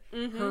get it.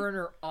 Her and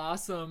her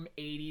awesome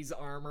 80s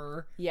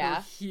armor. Yeah.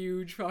 Her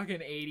huge fucking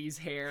 80s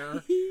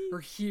hair. Her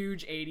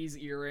huge 80s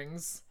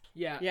earrings.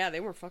 Yeah. Yeah, they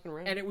weren't fucking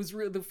around. And it was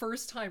the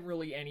first time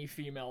really any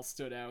female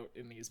stood out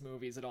in these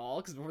movies at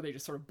all, because before they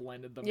just sort of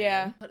blended them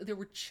in. But there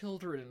were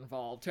children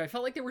involved too. I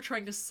felt like they were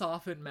trying to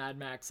soften Mad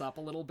Max up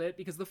a little bit,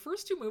 because the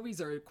first two movies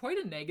are quite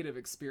a negative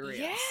experience.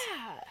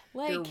 Yeah.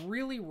 Like, They're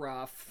really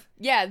rough.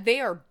 yeah, they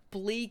are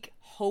bleak,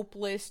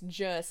 hopeless,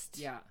 just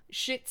Yeah.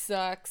 shit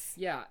sucks.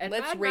 Yeah, and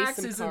Let's Mad race Max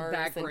some isn't cars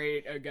that and-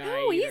 great a guy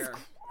No, he's either.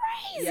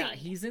 crazy. Yeah,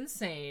 he's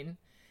insane.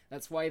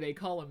 That's why they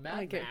call him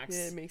Mad Okay, Max.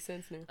 yeah, it makes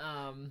sense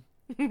now.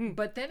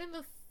 But then in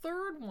the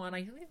third one,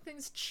 I think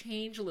things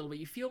change a little bit.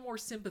 You feel more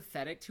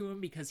sympathetic to him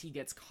because he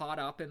gets caught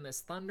up in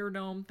this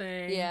Thunderdome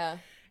thing. Yeah.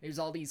 There's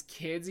all these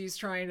kids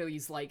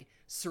these like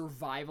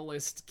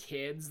survivalist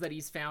kids that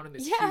he's found in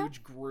this Yeah.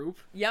 huge group.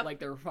 Yep. Like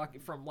they're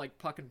fucking from like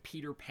fucking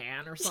Peter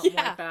Pan or something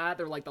Yeah. like that.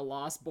 They're like the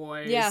Lost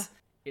Boys. Yeah.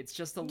 It's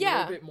just a Yeah.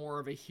 little bit more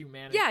of a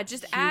human. Yeah,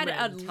 just add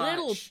a human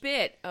little touch.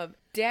 bit of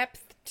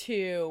depth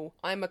to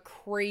I'm a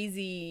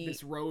crazy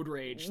This road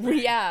rage thing.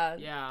 Yeah.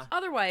 Yeah.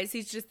 Otherwise,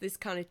 he's just this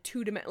kind of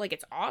like,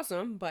 it's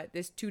awesome, but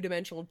this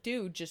two-dimensional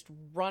dude just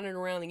running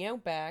around the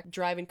outback,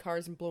 driving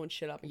cars and blowing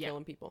shit up and Yeah.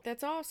 killing people.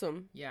 That's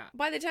awesome. Yeah.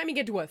 By the time you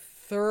get to a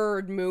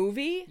third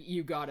movie,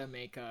 You gotta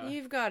make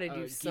you've got to a do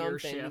gear something.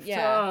 shift.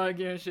 Yeah.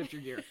 Gear shift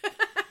your gear.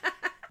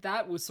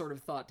 That was sort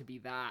of thought to be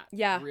that.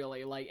 Yeah.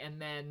 Really. Like,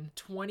 and then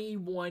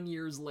 21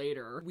 years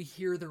later, we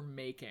hear they're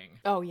making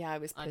Oh, yeah, I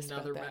was pissed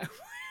another about that.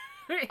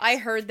 Mad I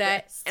heard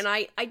that, Pissed. and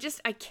I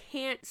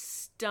can't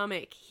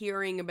stomach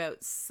hearing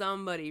about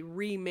somebody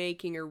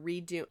remaking or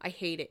redoing. I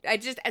hate it.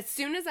 As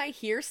soon as I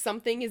hear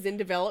something is in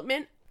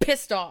development,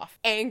 pissed off,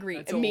 angry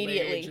That's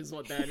immediately. Old age is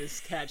what that is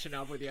catching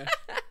up with you.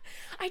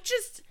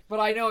 But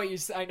I know what you're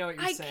saying.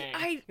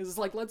 'Cause it's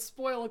like, let's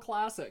spoil a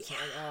classic. Yeah.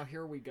 Like, oh,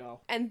 here we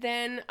go. And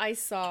then I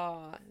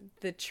saw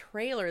the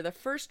trailer, the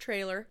first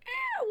trailer.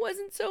 I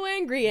wasn't so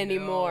angry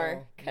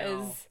anymore because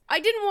no. I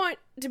didn't want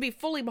to be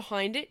fully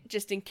behind it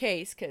just in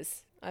case,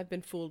 because I've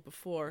been fooled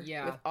before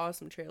Yeah. with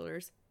awesome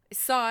trailers. I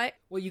saw it.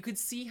 Well, you could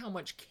see how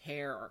much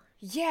care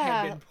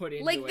Yeah, had been put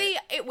into like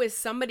it. it was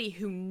somebody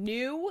who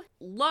knew,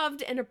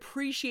 loved, and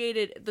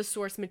appreciated the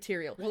source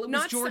material. Well, it was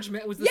Not George some- Ma-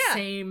 it was the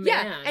same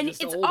man, and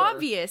just it's older.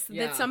 obvious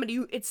Yeah. that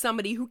it's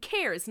somebody who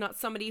cares, not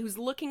somebody who's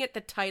looking at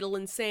the title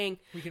and saying,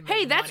 We can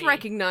 "Hey, make that's money."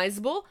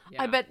 recognizable.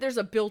 Yeah. I bet there's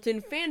a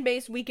built-in fan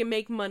base. We can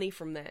make money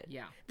from that."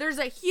 Yeah. There's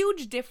a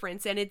huge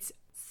difference, and it's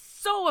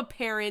so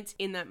apparent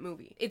in that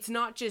movie. It's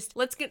not just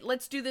let's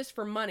do this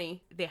for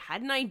money. They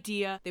had an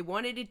idea, they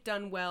wanted it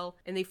done well,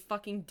 and they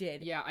fucking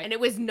did. Yeah, and it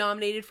was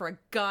nominated for a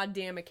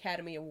goddamn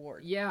Academy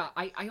Award. Yeah,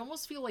 I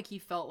almost feel like he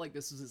felt like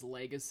this was his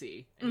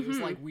legacy. And he was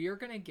like, we are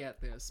going to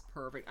get this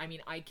perfect. I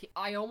mean,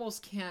 I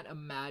almost can't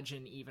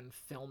imagine even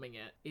filming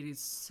it. It is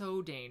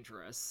so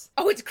dangerous.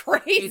 Oh, it's It's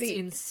crazy.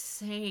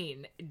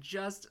 insane.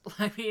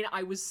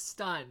 I was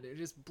stunned. It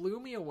just blew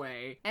me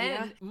away.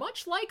 And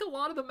much like a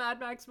lot of the Mad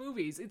Max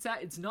movies,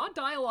 it's not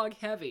dialogue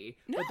heavy,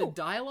 but the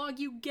dialogue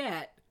you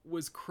get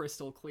was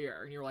crystal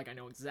clear. And you're like, I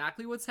know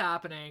exactly what's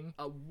happening.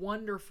 A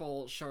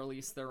wonderful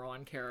Charlize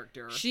Theron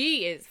character.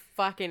 She is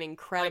fucking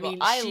incredible.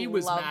 I mean, she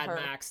was love Mad her.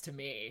 Max to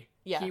me.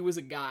 Yeah. He was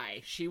a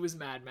guy. She was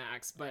Mad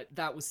Max, but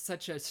that was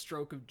such a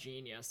stroke of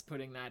genius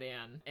putting that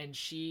in. And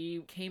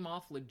she came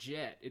off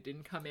legit. It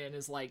didn't come in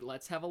as like,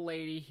 let's have a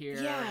lady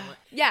here. Yeah. And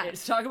Yeah.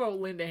 It's talk about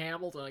Linda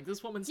Hamilton. Like,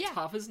 this woman's Yeah.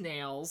 tough as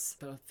nails,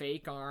 the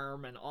fake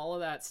arm and all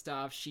of that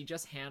stuff. She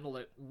just handled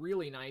it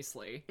really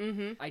nicely.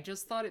 Mm-hmm. I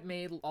just thought it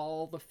made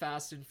all the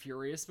Fast and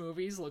Furious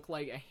movies look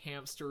like a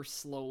hamster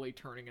slowly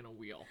turning in a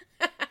wheel.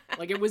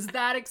 Like, it was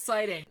that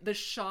exciting. The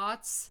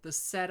shots, the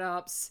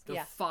setups, the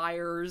Yeah.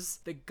 fires,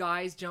 the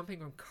guys jumping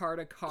from car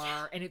to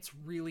car, and it's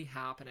really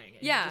happening.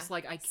 And Yeah. you're just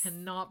like, I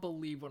cannot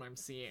believe what I'm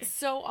seeing.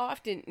 So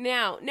often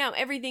now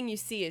everything you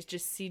see is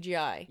just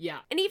CGI. Yeah.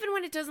 And even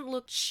when it doesn't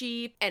look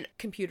cheap and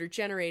computer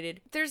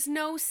generated, there's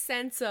no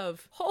sense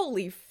of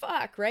holy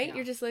fuck, right? Yeah.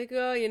 You're just like,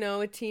 oh, you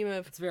know, a team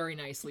of It's very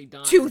nicely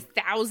done.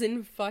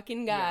 2,000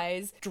 fucking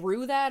guys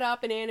drew that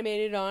up and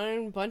animated on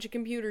a bunch of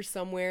computers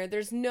somewhere.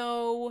 There's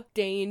no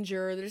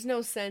danger. There's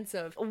no sense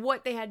of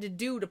what they had to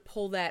do to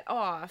pull that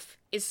off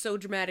is so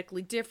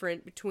dramatically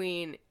different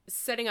between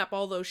setting up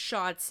all those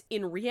shots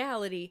in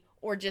reality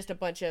or just a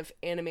bunch of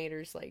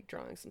animators like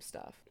drawing some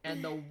stuff.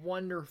 And the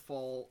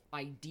wonderful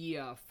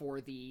idea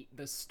for the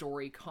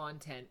story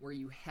content where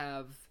you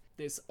have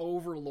this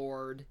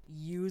overlord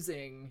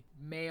using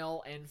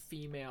male and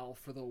female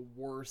for the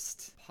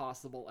worst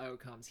possible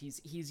outcomes. He's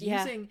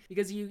Yeah. using,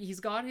 because he's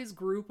got his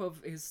group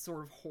of his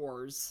sort of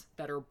whores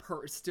that are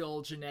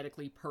still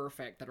genetically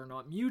perfect, that are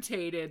not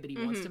mutated, that he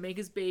wants to make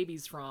his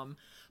babies from.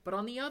 But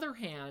on the other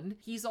hand,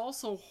 he's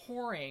also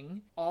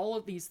whoring all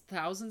of these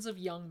thousands of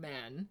young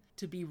men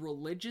to be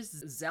religious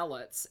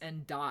zealots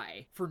and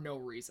die for no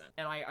reason.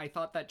 And I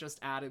thought that just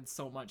added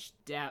so much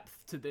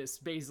depth to this,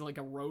 basically like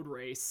a road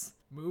race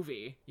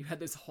movie. You had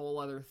this whole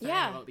other thing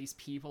about these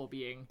people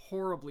being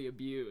horribly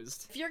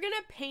abused. If you're gonna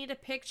paint a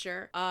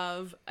picture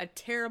of a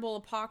terrible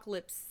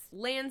apocalypse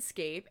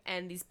landscape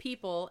and these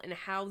people and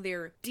how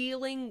they're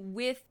dealing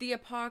with the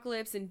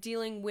apocalypse and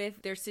dealing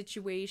with their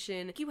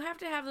situation, you have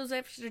to have those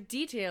extra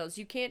details.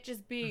 You can't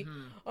just be,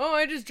 oh,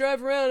 I just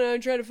drive around and I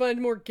try to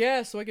find more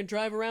gas so I can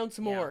drive around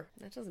some more.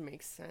 That doesn't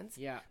make sense.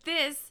 Yeah.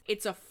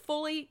 It's a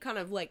fully kind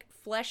of like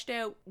fleshed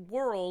out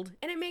world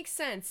and it makes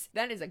sense.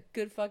 That is a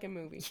good fucking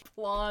movie.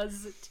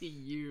 Applause to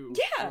you,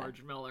 Yeah.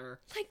 George Miller.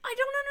 Like, I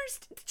don't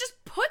understand.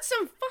 Just put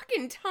some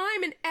fucking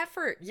time and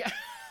effort Yeah.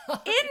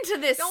 into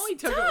this It only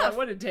took, stuff. it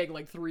would have taken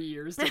like 3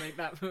 years to make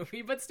that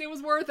movie, but still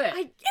was worth it.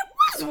 It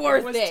was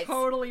worth It was it.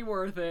 totally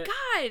worth it.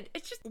 God,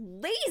 it's just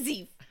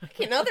lazy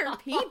fucking other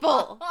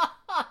people.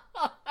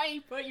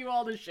 I put you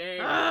all to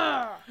shame.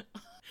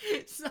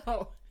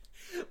 So,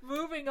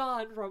 moving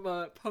on from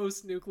a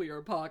post-nuclear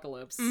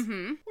apocalypse,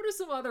 what are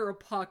some other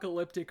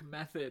apocalyptic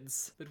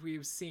methods that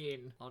we've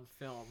seen on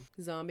film?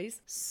 Zombies.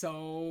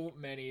 So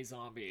many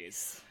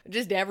zombies.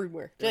 Just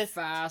everywhere. They're Just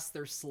fast,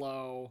 they're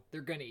slow,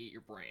 they're gonna eat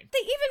your brain. they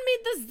even made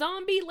the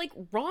zombie like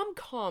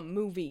rom-com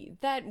movie,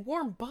 that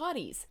Warm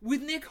Bodies.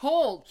 With Nick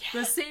Holt,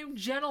 the same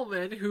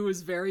gentleman who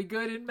was very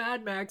good in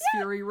Mad Max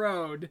Fury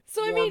Road.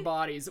 So, I Warm mean-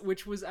 Bodies,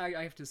 which was,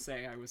 I have to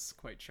say, I was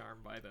quite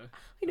charmed by the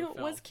know, it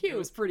film. was cute. It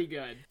was pretty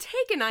good.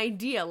 Take an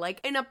idea, like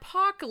an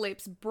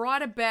apocalypse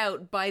brought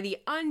about by the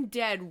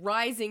undead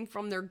rising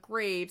from their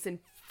graves and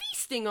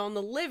feasting on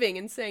the living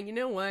and saying, you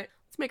know what?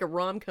 Let's make a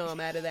rom-com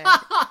out of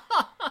that.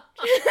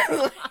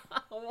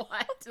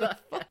 What the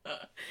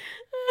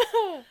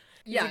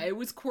Yeah, it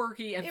was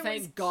quirky, and It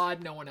thank was-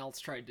 God no one else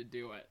tried to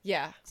do it.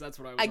 Yeah. 'Cause that's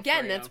what I was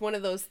Again, afraid that's of. one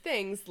of those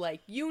things,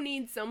 like, you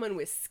need someone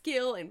with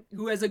skill and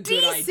Who has a good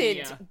decent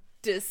idea.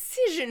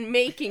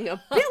 decision-making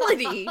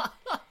ability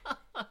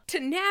to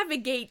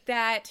navigate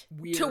that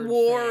Weird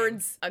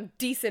towards a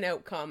decent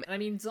outcome. I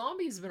mean,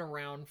 zombies have been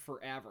around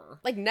forever.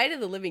 Like, Night of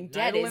the Living Night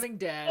Dead of the is Living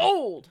Dead,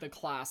 old. the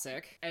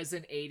classic. As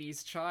an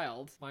 80s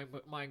child,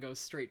 mine goes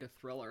straight to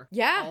Thriller.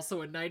 Yeah.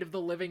 Also a Night of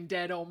the Living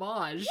Dead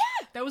homage.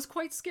 Yeah. That was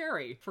quite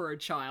scary for a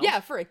child. Yeah,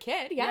 for a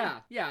kid, yeah.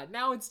 Yeah,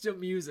 now it's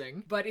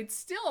amusing, but it's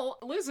still,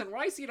 listen,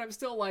 when I see it, I'm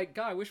still like,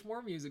 God, I wish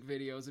more music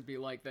videos would be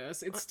like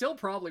this. It's still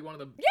probably one of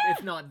the,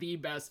 if not the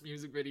best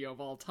music video of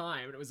all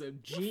time. And it was a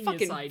genius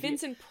Fucking idea.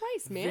 Vincent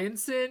Price, man.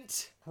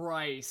 Vincent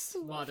Price,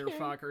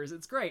 motherfuckers.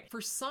 It's great.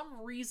 For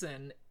some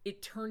reason,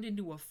 it turned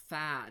into a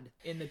fad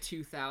in the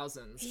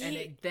 2000s,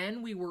 and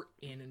then we were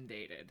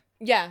inundated.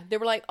 Yeah, they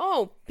were like,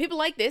 oh, people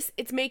like this.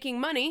 It's making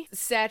money.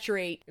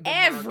 Saturate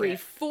every market.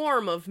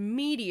 form of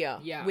media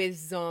Yeah. with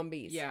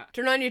zombies. Yeah.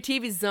 Turn on your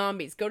TV,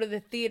 zombies. Go to the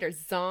theater,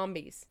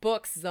 zombies.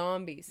 Books,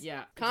 zombies.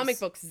 Yeah, Comic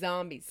just books,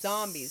 zombies.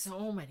 Zombies.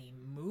 So many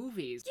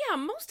movies. Yeah,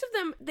 most of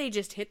them, they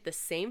just hit the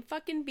same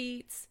fucking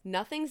beats.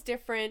 Nothing's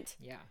different.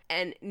 Yeah.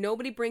 And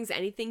nobody brings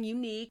anything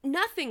unique.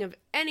 Nothing of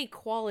any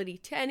quality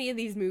to any of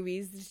these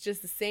movies. It's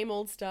just the same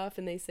old stuff,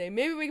 and they say,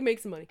 maybe we can make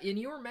some money. And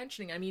you were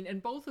mentioning, I mean, in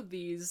both of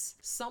these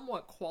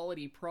somewhat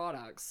quality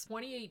products,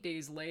 28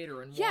 Days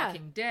Later and Yeah.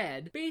 Walking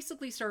Dead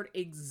basically start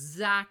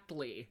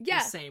exactly the Yeah.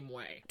 same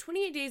way.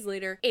 28 Days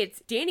Later,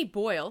 it's Danny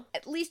Boyle.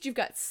 At least you've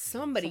got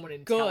somebody Someone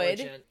good.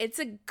 intelligent. It's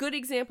a good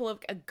example of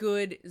a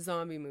good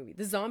zombie movie.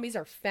 The zombies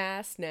are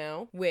fast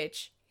now,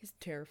 which is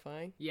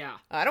terrifying. Yeah.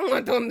 I don't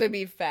want them to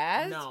be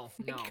fast. No.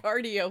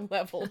 Cardio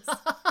levels.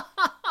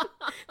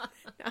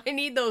 I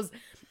need those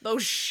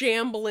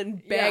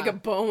shambling bag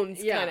of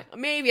bones Yeah. kind of.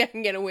 Maybe I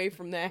can get away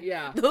from that.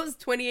 Yeah. Those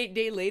 28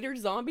 day later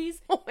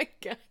zombies. Oh my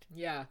god.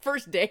 Yeah.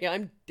 First day,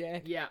 I'm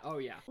dead. Yeah. Oh,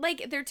 yeah.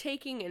 Like, they're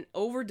taking an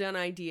overdone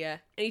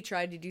idea and he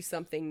tried to do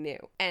something new.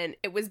 And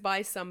it was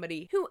by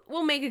somebody who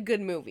will make a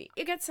good movie.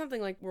 You get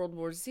something like World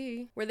War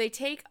Z, where they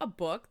take a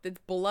book that's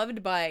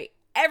beloved by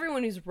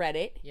everyone who's read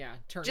it, Yeah.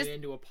 Turn Just- it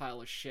into a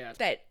pile of shit.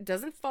 that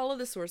doesn't follow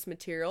the source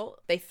material.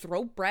 They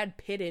throw Brad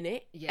Pitt in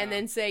it Yeah. and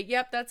then say,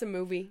 yep, that's a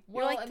movie.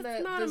 Well, You're like, and that's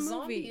the not a movie.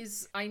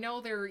 zombies, I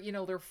know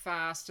they're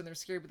fast and they're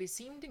scary, but they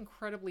seemed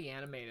incredibly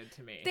animated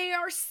to me. They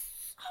are so...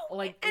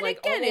 like and like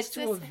again, almost it's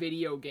to a this-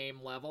 video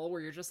game level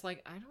where you're just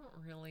like, I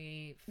don't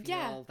really feel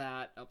Yeah.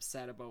 that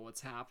upset about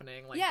what's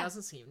happening. Like, Yeah.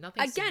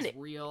 nothing Again, seems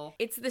real.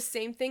 It's the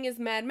same thing as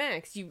Mad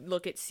Max. You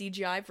look at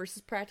CGI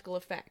versus practical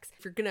effects.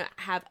 If you're gonna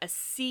have a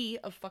sea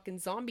of fucking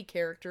zombie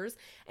characters,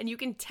 and you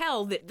can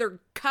tell that they're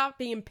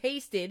copy and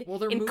pasted Well,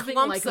 they're in moving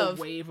clumps like of...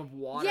 a wave of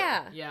water.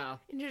 Yeah. Yeah.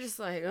 And you're just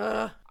like,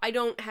 ugh. I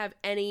don't have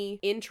any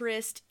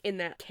interest in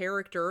that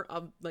character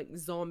of, like,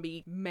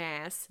 zombie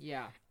mass.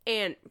 Yeah.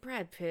 And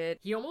Brad Pitt...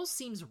 He almost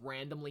seems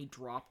randomly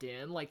dropped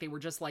in, like they were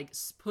just like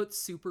put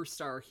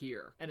superstar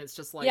here, and it's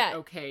just like, Yeah,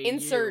 okay,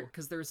 insert-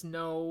 because there's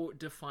no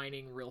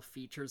defining real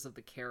features of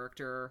the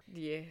character,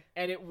 Yeah.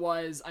 and it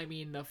was, I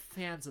mean, the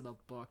fans of the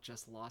book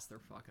just lost their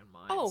fucking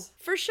minds. Oh,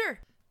 for sure.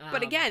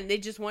 But Um, again, they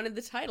just wanted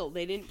the title.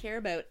 They didn't care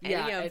about any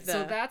yeah, of and the...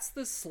 so that's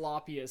the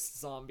sloppiest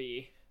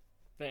zombie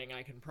thing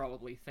I can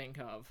probably think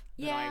of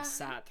that Yeah. I've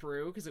sat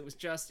through, because it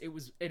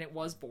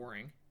was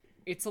boring.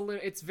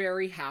 It's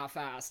very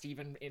half-assed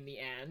even in the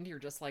end. You're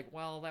just like,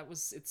 well,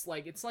 it's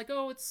like,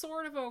 oh, it's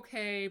sort of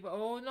okay, but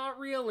oh, not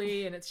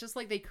really. And it's just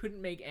like they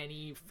couldn't make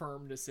any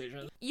firm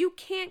decision. You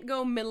can't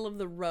go middle of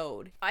the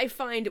road. I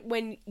find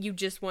when you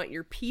just want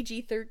your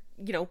PG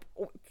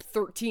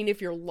 13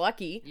 if you're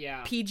lucky,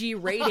 Yeah. PG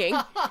rating.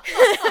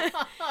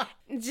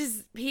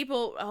 Just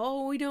people,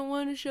 oh, we don't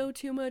want to show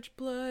too much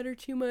blood or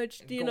too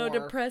much, Gore,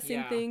 depressing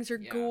yeah, things or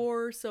yeah.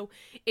 gore. So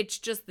it's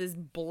just this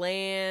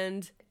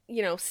bland,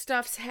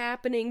 stuff's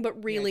happening, but Yeah,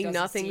 it really doesn't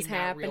nothing's seem that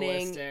happening.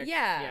 realistic.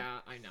 Yeah. Yeah,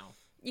 I know.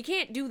 You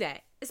can't do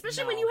that.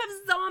 Especially when No. you have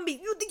zombies.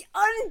 The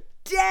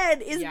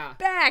undead is Yeah.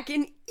 back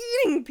and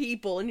eating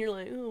people. And you're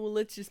like, oh, well,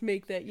 let's just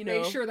make that,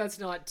 Make sure that's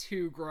not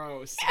too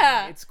gross.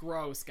 Yeah. It's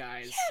gross,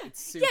 guys.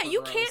 It's super Yeah,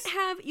 you gross.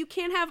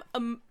 can't have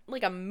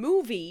a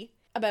movie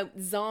about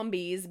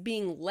zombies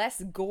being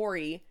less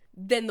gory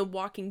than The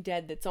Walking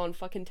Dead that's on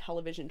fucking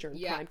television during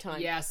Yeah, prime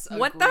time. yes,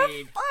 What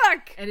agreed. the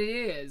fuck? And it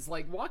is.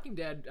 Like, Walking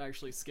Dead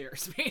actually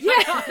scares me. Yeah.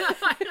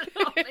 I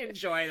don't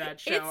enjoy that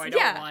show. I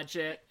don't watch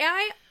it.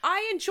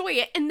 I enjoy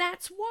it, and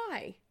that's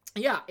why.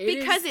 Yeah,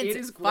 Because it it's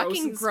is gross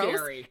fucking and gross,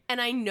 scary. and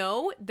I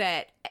know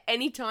that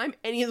anytime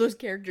any of those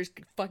characters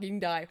could fucking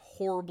die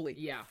horribly.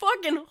 Yeah.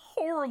 Fucking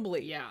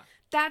horribly. Yeah.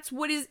 That's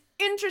what is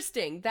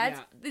interesting.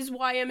 That is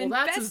why I'm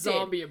invested. That's a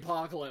zombie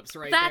apocalypse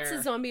right That's there.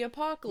 a zombie Yeah,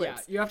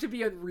 apocalypse. you have to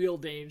be in real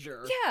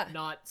danger. Yeah.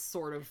 Not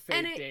sort of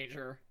And fake it-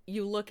 danger.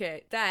 You look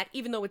at that,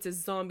 even though it's a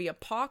zombie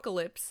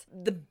apocalypse,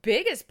 the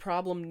biggest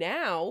problem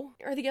now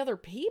are the other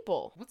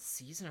people. What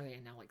season are they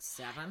in now? Like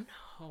 7?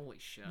 Holy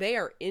shit. They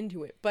are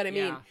into it. But I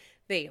mean,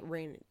 Yeah.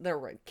 there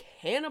were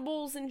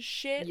cannibals and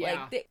shit.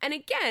 Yeah. And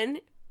again,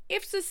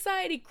 if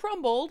society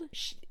crumbled,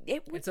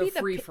 it would It's be a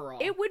free-for-all.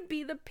 It would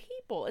be the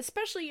people,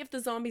 especially if the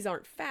zombies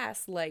aren't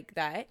fast like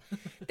that.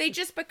 They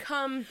just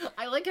become.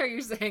 I like how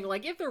you're saying,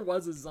 like, if there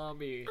was a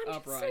zombie I'm just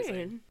uprising.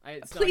 saying.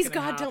 It's Please, not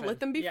gonna God, don't happen. let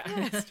them be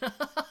Yeah. fast.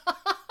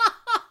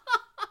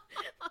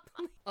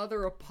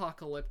 Other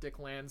apocalyptic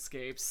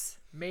landscapes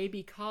may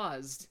be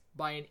caused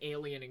by an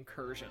alien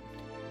incursion.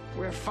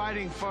 We're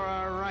fighting for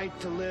our right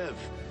to live,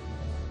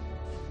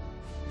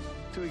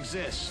 to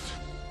exist.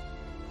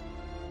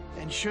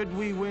 And should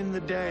we win the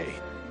day,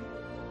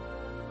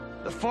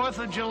 the 4th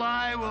of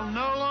July will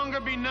no longer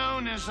be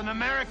known as an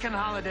American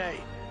holiday,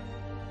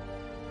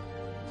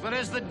 but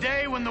as the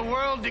day when the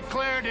world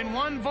declared in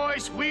one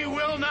voice, we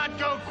will not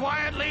go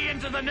quietly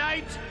into the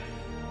night.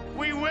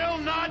 We will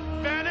not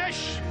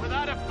vanish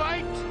without a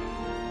fight.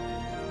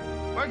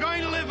 We're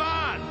going to live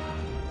on.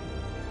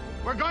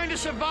 We're going to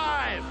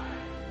survive.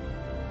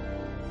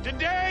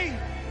 Today,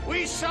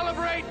 we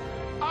celebrate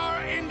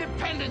our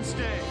Independence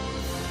Day.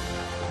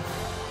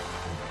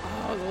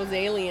 Oh, those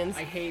aliens.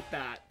 I hate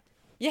that.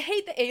 You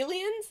hate the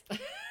aliens?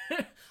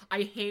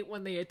 I hate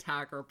when they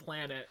attack our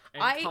planet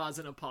and cause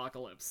an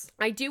apocalypse.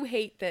 I do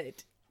hate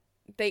that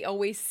they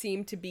always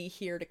seem to be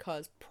here to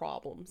cause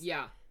problems.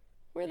 Yeah.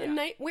 Where the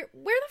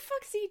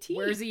fuck's E.T.?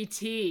 Where's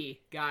E.T.,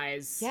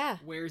 guys? Yeah.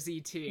 Where's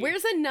E.T.?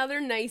 Where's another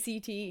nice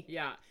E.T.?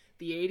 Yeah.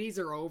 The 80s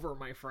are over,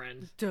 my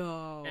friend.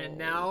 Duh. And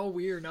now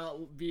we are not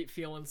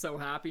feeling so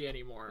happy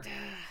anymore.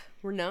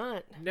 We're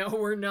not. No,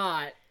 we're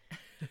not.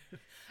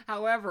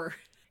 However,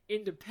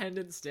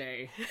 Independence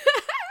Day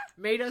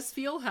made us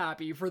feel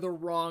happy for the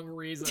wrong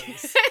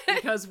reasons.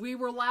 Because we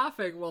were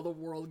laughing while the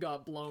world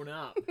got blown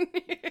up.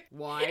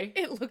 Why?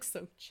 It looks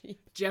so cheap.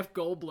 Jeff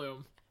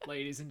Goldblum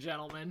ladies and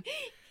gentlemen.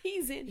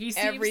 He's in He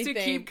seems everything.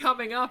 to keep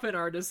coming up in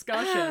our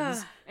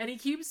discussions, and he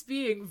keeps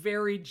being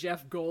very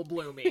Jeff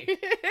Goldblum-y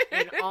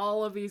in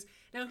all of these.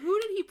 Now, who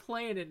did he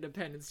play in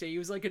Independence Day? He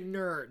was like a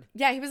nerd.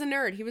 Yeah, he was a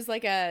nerd. He was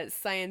like a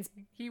science.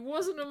 He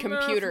wasn't a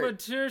Computer.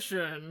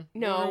 mathematician.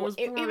 No, It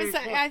it was.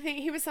 pretty I think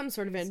he was some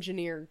sort of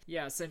engineer.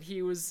 Yes, and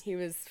he was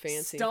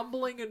fancy.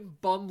 stumbling and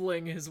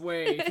bumbling his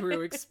way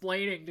through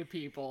explaining to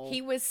people.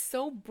 He was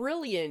so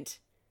brilliant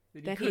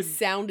that he couldn't-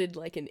 sounded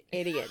like an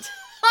idiot.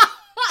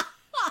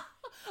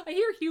 I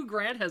hear Hugh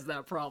Grant has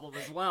that problem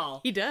as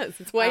well. He does.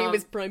 That's why he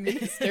was prime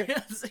minister.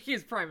 Yes,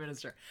 he's prime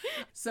minister.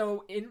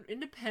 So in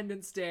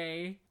Independence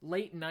Day,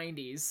 late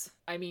 90s,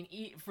 I mean,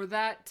 for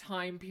that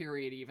time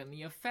period even,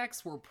 the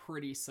effects were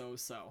pretty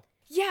so-so.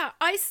 Yeah,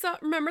 I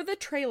remember the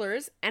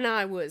trailers, and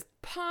I was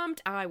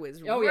pumped. I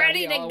was Oh, yeah,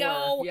 ready we to all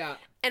go. were. Yeah.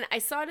 And I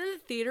saw it in the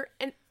theater,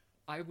 and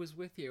I was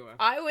with you.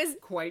 I was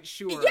quite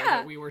sure Yeah.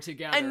 that we were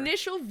together.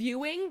 initial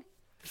viewing,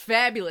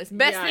 fabulous.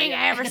 Best Yeah, thing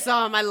yeah. I ever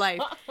saw in my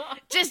life.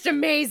 Just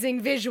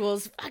amazing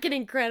visuals. Fucking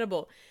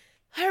incredible.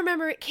 I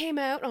remember it came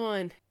out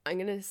on, I'm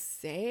going to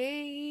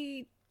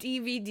say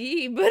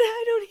DVD, but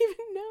I don't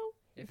even know.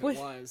 If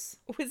it was.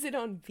 Was it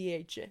on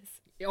VHS?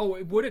 Oh,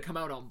 it would have come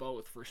out on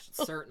both,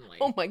 certainly.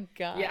 Oh my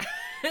god. Yeah,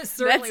 it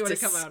certainly That's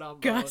would have come out on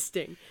both.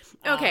 disgusting.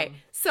 Okay,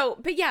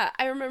 but yeah,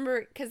 I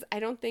remember because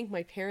I don't think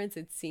my parents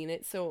had seen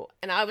it,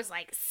 and I was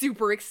like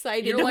super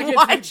excited You're to like,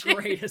 watch it's the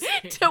greatest thing.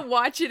 it. To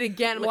watch it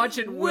again, I'm like,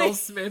 Watching Will wait.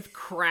 Smith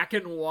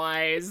cracking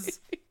wise.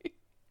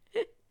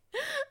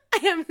 I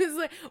am just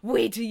like,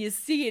 wait till you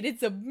see it.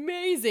 It's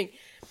amazing.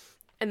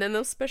 And then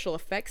those special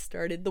effects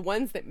started. The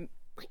ones that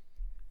like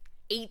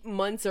 8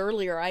 months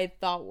earlier I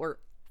thought were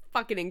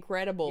fucking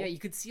incredible. Yeah, you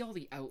could see all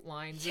the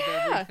outlines of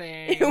Yeah,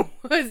 everything. it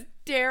was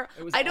terrible.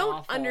 It was I don't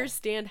awful.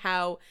 understand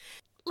how,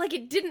 like,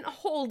 it didn't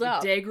hold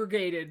up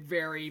Degraded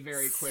very,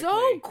 very quickly.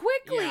 so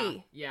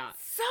quickly. Yeah.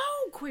 So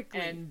quickly.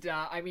 And,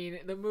 I mean,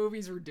 the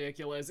movie's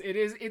ridiculous.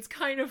 It's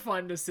kind of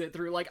fun to sit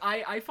through. Like,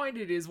 I find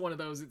it is one of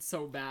those, it's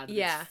so bad that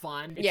Yeah. it's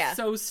fun. It's Yeah.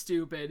 so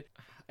stupid.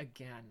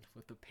 Again,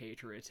 with the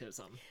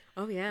patriotism.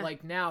 Oh, yeah.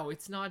 Like, now,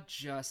 it's not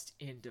just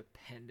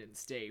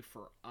Independence Day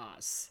for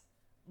us.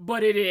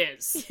 But it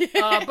is.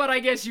 But I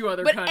guess you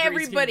other but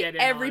countries can get in on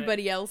it.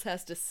 everybody else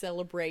has to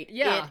celebrate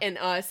Yeah. it and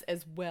us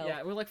as well.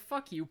 Yeah, we're like,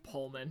 fuck you,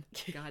 Pullman.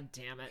 God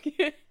damn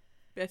it.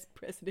 Best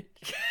president.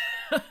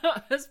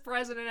 Best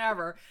president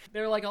ever.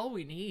 They're like, all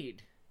we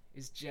need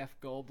is Jeff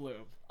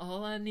Goldblum.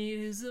 All I need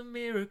is a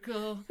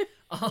miracle.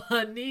 All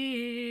I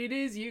need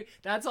is you.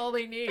 That's all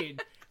they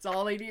need. It's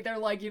all they need. They're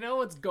like, you know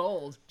what's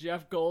gold?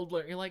 Jeff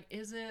Goldblum. You're like,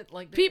 is it?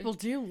 Like People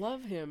do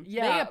love him.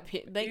 Yeah,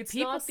 it's it's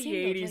not the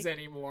seem to, 80s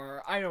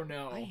anymore. I don't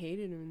know. I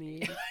hated him in the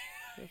 80s.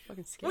 They're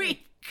fucking scary.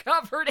 We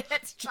covered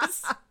it.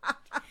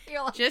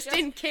 Just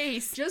in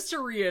case. Just to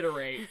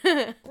reiterate,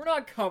 we're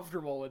not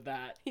comfortable with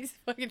that. He's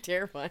fucking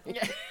terrifying.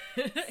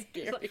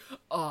 He's like,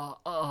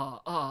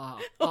 I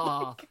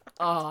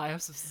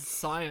have some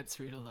science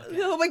for you to look at.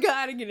 Oh my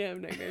god, I'm gonna have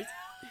nightmares.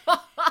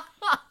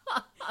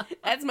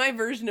 That's my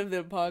version of the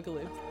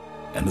apocalypse.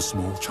 And a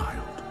small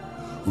child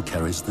who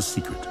carries the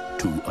secret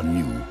to a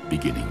new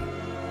beginning.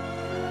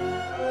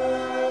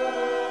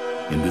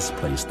 In this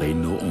place they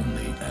know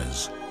only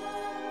as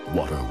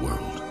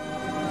Waterworld.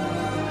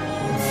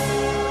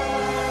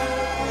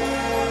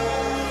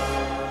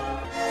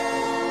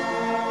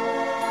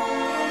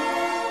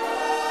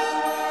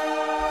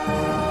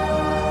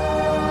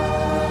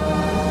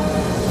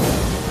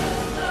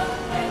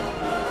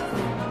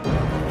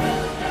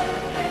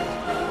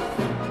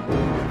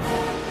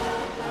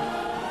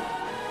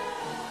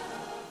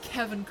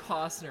 Kevin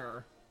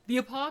Costner, the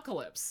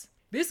apocalypse.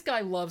 This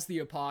guy loves the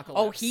apocalypse.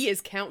 Oh, he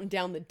is counting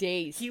down the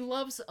days. He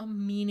loves a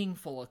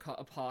meaningful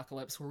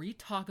apocalypse where we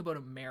talk about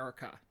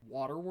America.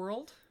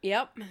 Waterworld?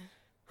 Yep.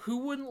 Who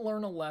wouldn't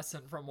learn a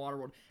lesson from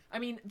Waterworld? I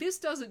mean, this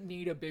doesn't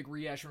need a big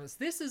rehash from this.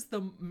 This is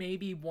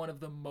maybe one of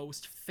the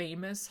most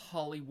famous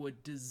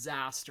Hollywood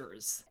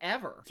disasters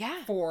ever.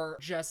 Yeah. For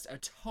just a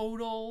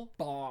total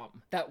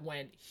bomb that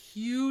went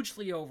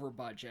hugely over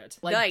budget.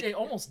 Like- They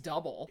almost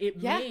double. It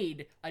Yeah.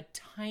 made a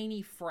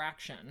tiny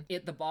fraction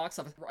at the box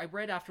office. I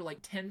read after like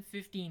 10,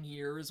 15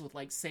 years with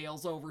like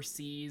sales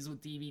overseas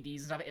with DVDs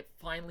and stuff, it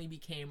finally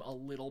became a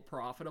little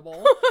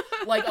profitable.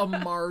 Like a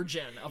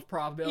margin of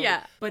profitability.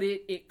 Yeah. But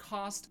it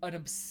cost an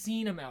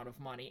obscene amount of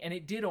money, and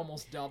it did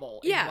almost double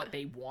Yeah. in what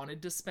they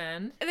wanted to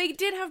spend. They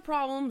did have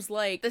problems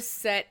like the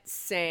set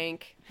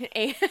sank.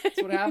 And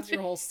That's what happens.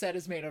 Your whole set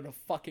is made out of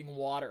fucking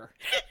water.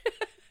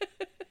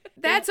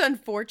 That's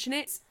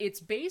unfortunate. It's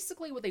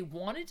basically what they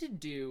wanted to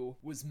do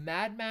was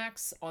Mad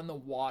Max on the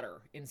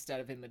water instead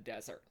of in the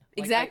desert.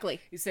 Exactly.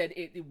 He said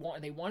they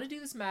want to do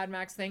this Mad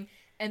Max thing,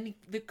 and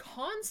the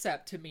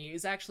concept to me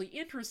is actually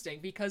interesting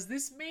because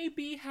this may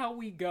be how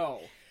we go.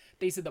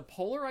 They said the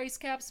polar ice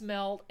caps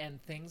melt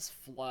and things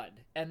flood,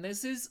 and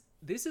this is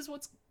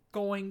what's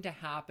going to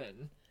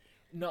happen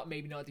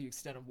maybe not the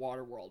extent of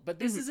Waterworld, but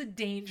this is a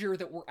danger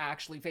that we're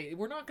actually facing.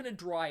 We're not going to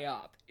dry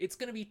up. It's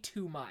going to be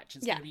too much.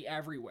 It's going to be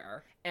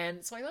everywhere.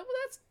 And so I thought, well,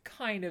 that's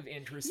kind of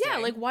interesting. Yeah,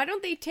 like, why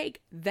don't they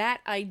take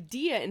that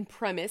idea and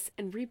premise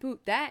and reboot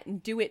that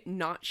and do it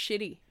not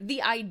shitty?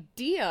 The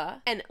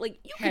idea, and, like,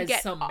 you could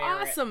get some merit.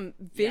 awesome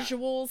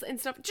visuals and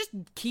stuff. Just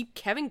keep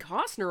Kevin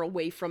Costner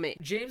away from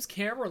it. James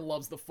Cameron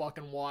loves the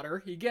fucking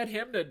water. You get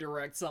him to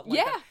direct something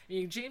like that. I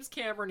mean, James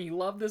Cameron, he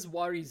loved this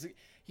water.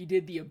 He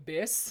did The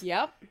Abyss.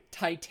 Yep.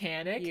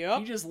 Titanic. Yep.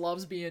 He just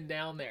loves being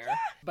down there. Yeah.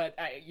 But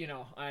I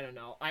don't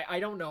know. I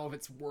don't know if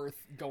it's worth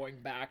going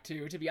back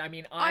to be. I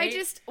mean, I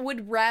just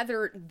would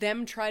rather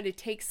them try to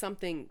take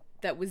something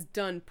that was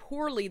done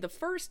poorly the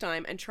first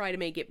time and try to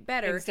make it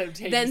better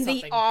than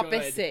the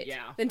opposite.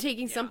 Yeah. Than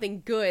taking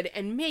something good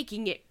and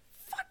making it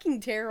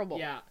fucking terrible.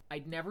 Yeah,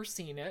 I'd never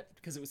seen it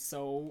because it was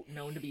so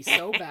known to be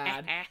so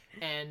bad.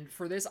 And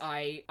for this,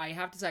 I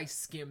have to say I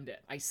skimmed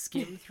it. I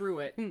skimmed through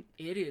it.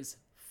 It is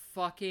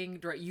fucking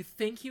dry. You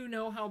think you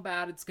know how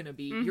bad it's gonna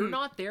be. You're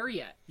not there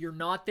yet. You're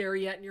not there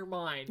yet in your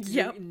mind.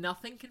 Yep.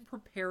 Nothing can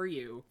prepare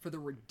you for the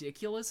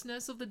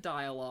ridiculousness of the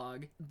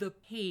dialogue, the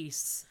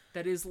pace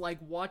that is like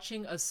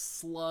watching a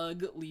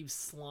slug leave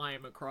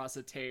slime across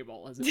a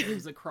table as it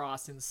moves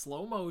across in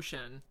slow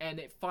motion, and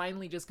it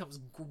finally just comes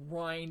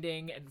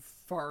grinding and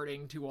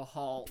farting to a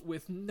halt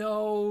with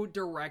no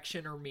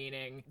direction or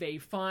meaning. They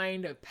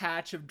find a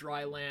patch of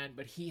dry land,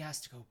 but he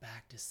has to go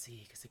back to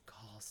sea because it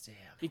calls to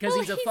him. Because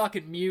he's a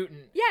fucking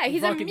mutant. Yeah,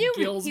 he's a mutant.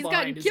 Gills he's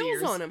got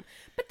gills on him.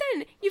 But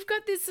then you've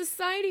got this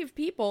society of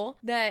people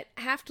that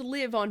have to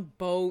live on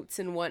boats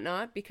and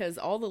whatnot because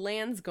all the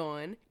land's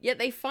gone. Yet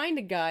they find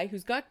a guy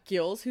who's got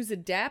gills, who's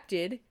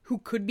adapted, who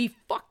could be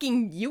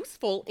fucking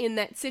useful in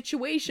that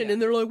situation.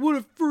 And they're like, what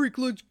a freak,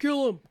 let's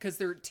kill him. Because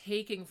they're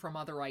taking from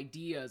other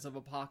ideas of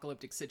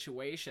apocalyptic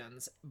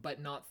situations,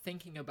 but not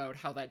thinking about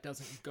how that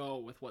doesn't go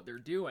with what they're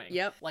doing.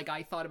 Yep. Like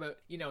I thought about,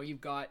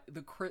 you've got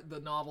the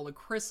novel The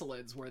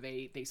Chrysalids, where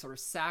they sort of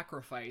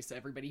sacrifice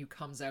everybody who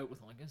comes out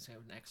with, like,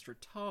 an extra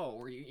toe,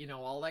 or,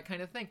 all that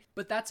kind of thing.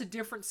 But that's a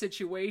different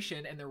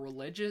situation, and they're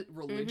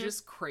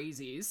religious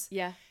crazies.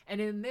 Yeah. And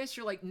in this,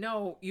 you're like,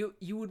 no,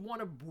 you would want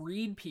to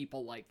breed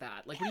people like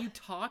that. Like, what are you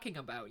talking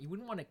about? You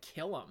wouldn't want to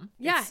kill them.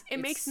 Yeah, it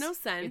makes no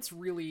sense. It's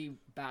really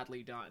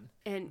badly done.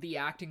 And the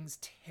acting's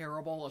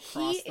terrible across the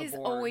board. He is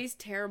always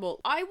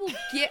terrible. I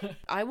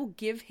will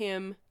give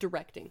him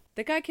directing.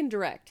 The guy can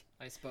direct.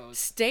 I suppose.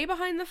 Stay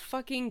behind the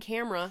fucking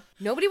camera.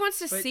 Nobody wants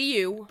to see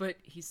you. But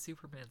he's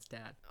Superman's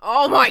dad.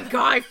 Oh my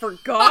god, I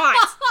forgot!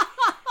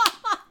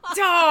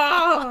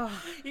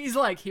 He's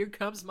like, here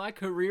comes my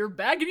career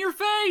back in your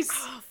face!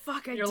 Oh,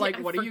 fuck, You're like,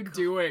 what are you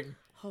doing?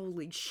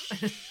 Holy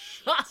shit.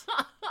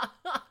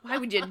 Why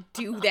would you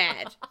do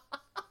that?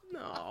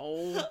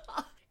 No.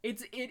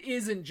 It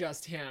isn't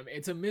just him.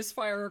 It's a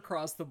misfire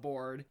across the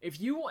board. If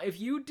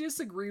you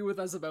disagree with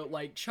us about,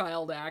 like,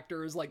 child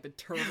actors like the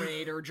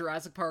Terminator,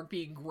 Jurassic Park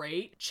being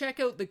great, check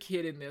out the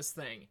kid in this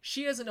thing.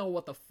 She doesn't know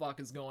what the fuck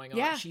is going on.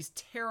 Yeah. She's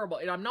terrible.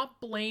 And I'm not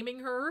blaming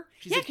her.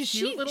 She's a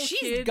cute little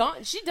kid.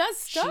 She does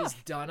stuff.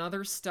 She's done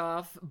other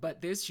stuff,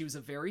 but she was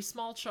a very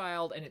small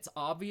child, and it's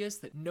obvious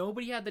that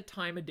nobody had the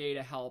time of day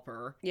to help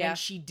her. Yeah. And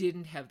she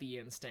didn't have the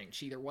instinct.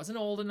 She either wasn't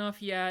old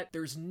enough yet.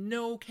 There's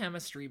no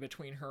chemistry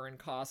between her and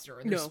Costner.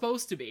 And there's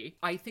supposed to be.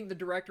 I think the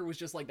director was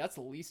just like, that's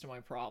the least of my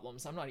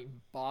problems. I'm not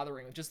even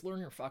bothering. Just learn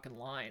your fucking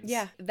lines.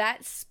 Yeah.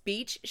 That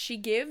speech she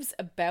gives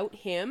about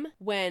him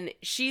when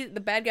the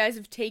bad guys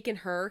have taken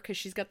her because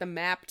she's got the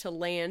map to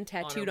land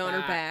tattooed on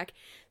her back.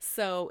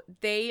 So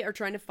they are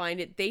trying to find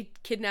it. They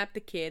kidnap the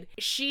kid.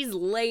 She's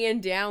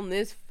laying down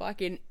this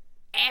fucking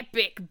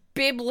epic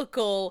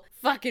biblical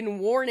fucking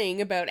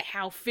warning about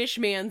how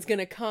Fishman's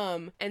gonna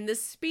come. And the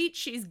speech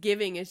she's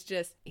giving is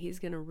just, he's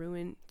gonna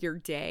ruin your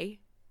day.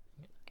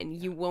 And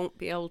you won't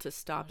be able to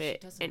stop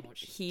it. And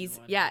he's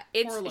doing.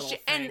 it's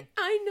and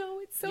I know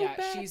it's so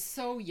bad. She's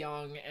so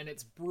young, and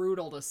it's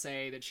brutal to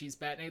say that she's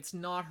bad, and it's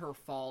not her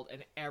fault,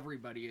 and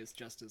everybody is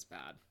just as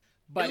bad.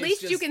 But at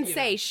least you can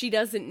say she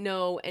doesn't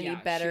know any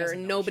better,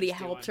 and nobody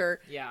helped her.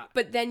 Yeah.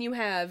 But then you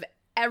have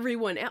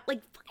everyone else,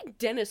 like fucking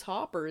Dennis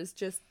Hopper is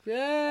just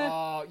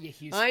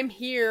he's I'm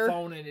here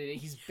phoning it.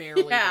 He's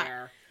barely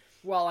there.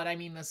 Well, and I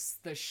mean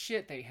the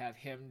shit they have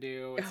him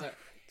do.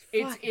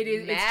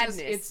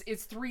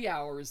 It's 3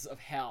 hours of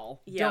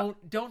hell. Yep.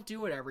 Don't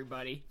do it,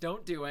 everybody.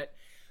 Don't do it.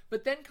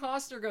 But then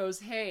Costner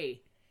goes,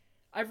 hey,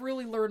 I've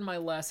really learned my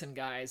lesson,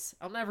 guys.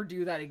 I'll never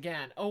do that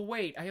again. Oh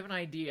wait, I have an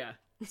idea.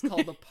 It's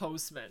called The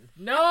Postman.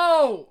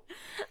 No!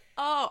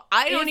 Oh,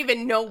 I don't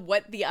even know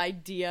what the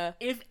idea.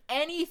 If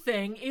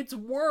anything, it's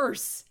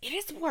worse. It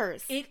is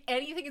worse. If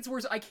anything, it's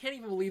worse. I can't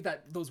even believe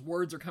that those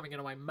words are coming out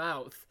of my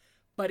mouth.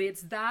 But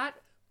it's that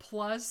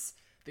plus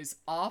this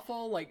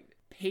awful, like,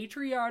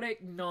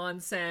 patriotic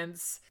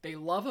nonsense. They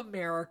love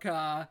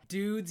America.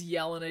 Dudes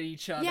yelling at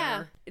each other.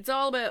 Yeah, it's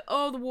all about,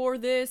 the war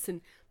this and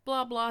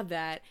blah, blah,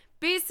 that.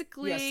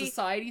 basically,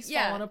 society's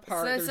falling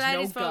apart. There's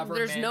no government.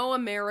 There's no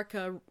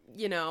America,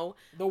 you know.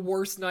 The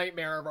worst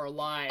nightmare of our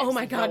lives. Oh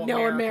my God,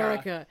 no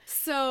America.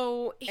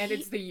 So and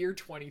it's the year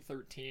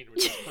 2013,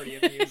 which is pretty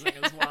amusing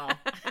as well.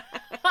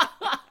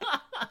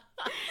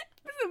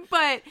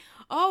 But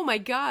oh my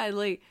God,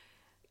 like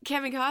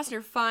Kevin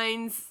Costner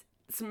finds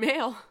some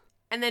mail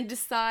and then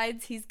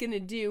decides he's gonna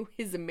do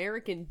his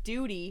American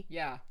duty.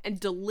 Yeah. And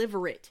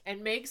deliver it.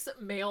 And makes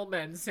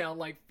mailmen sound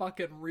like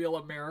fucking real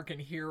American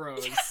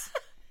heroes. Yeah.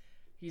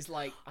 He's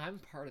like, I'm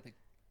part of the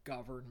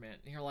government.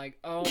 And you're like,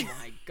 oh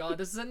my God,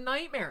 this is a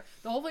nightmare.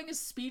 The whole thing is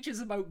speeches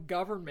about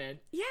government.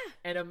 Yeah.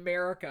 And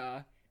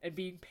America and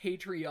being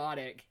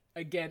patriotic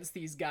against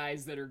these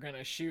guys that are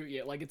gonna shoot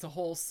you. Like, it's a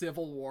whole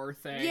Civil War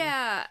thing.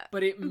 Yeah.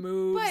 But it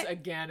moves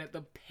again at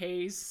the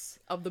pace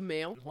of the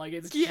mail. Like,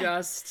 it's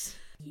just...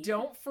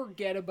 Don't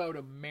forget about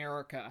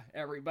America,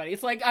 everybody.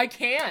 It's like, I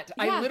can't.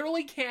 Yeah. I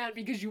literally can't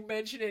because you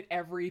mention it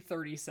every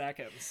 30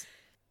 seconds.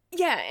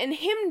 Yeah, and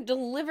him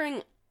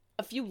delivering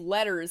a few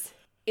letters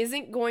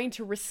isn't going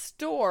to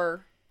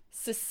restore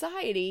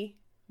society,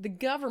 the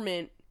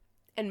government,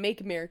 and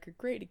make America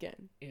great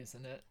again.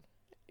 Isn't it?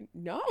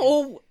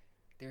 No.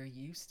 There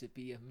used to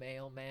be a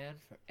mailman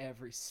for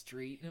every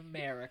street in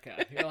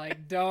America. You're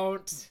like,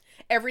 don't.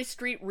 Every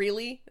street,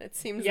 really? That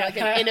seems like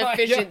an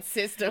inefficient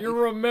system. You're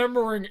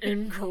remembering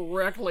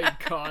incorrectly,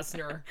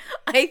 Costner.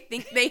 I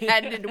think they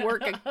had to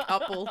work a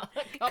couple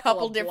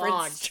different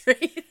blocks.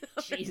 Streets.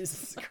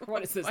 Jesus,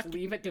 what is this?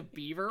 Leave It to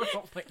Beaver?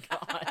 Oh my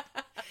God.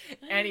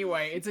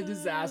 Anyway, it's a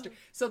disaster.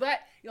 So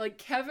that, like,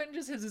 Kevin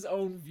just has his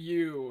own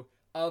view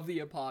of the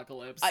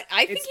apocalypse.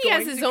 I think he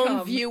has his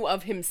own view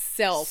of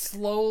himself.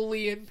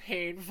 Slowly and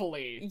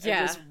painfully. Yeah.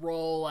 And just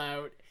roll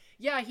out.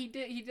 Yeah, he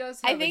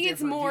does have I think a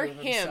it's more view of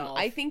him. himself.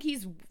 I think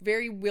he's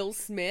very Will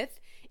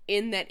Smith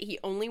in that he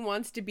only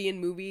wants to be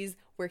in movies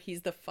where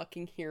he's the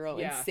fucking hero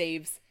and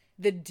saves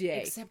the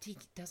day. Except he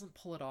doesn't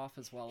pull it off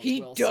as well as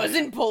he Will doesn't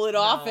Smith. pull it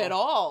off at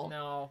all.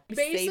 No. He's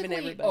Basically saving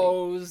everybody.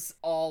 owes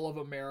all of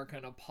America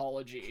an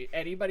apology.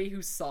 Anybody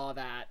who saw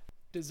that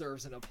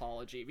deserves an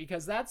apology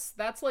because that's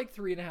like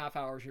 3.5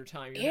 hours of your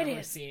time you're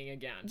never seeing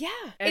again. Yeah.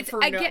 And for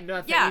nothing.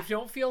 Yeah. If you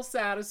don't feel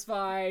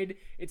satisfied,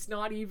 it's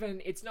not even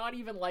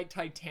like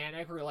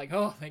Titanic where you're like,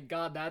 oh, thank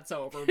God that's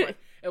over. But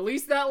at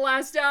least that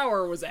last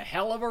hour was a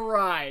hell of a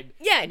ride.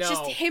 Yeah, it's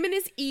just him and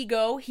his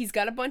ego. He's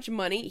got a bunch of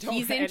money.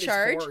 He's in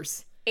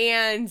charge.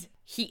 And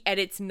he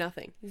edits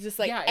nothing. He's just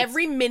like,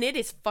 every minute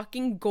is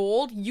fucking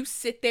gold. You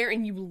sit there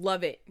and you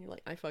love it. You're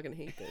like, I fucking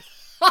hate this.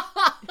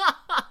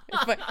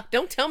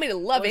 Don't tell me to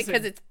love it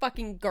because it's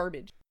fucking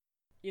garbage.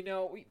 You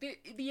know,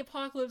 the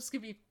apocalypse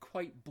can be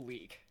quite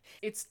bleak.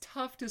 It's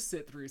tough to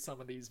sit through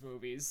some of these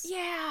movies.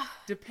 Yeah.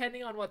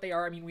 Depending on what they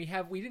are. I mean, we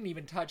didn't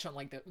even touch on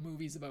like the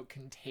movies about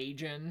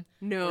Contagion.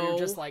 No. Where you're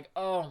just like,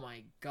 oh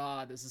my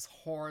God, this is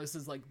horror. This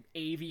is like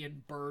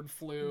avian bird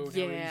flu. And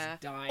everybody's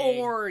dying.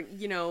 Or,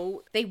 you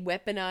know, they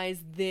weaponize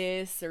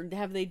this or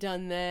have they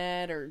done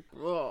that or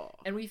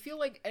And we feel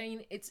like, I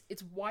mean, it's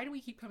why do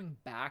we keep coming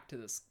back to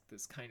this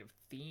kind of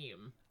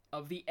theme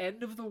of the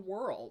end of the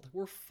world?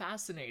 We're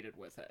fascinated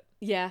with it.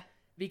 Yeah.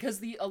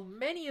 Because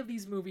many of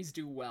these movies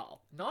do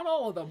well. Not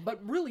all of them, but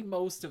really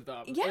most of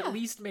them at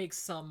least make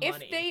some money.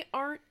 If they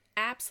aren't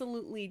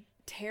absolutely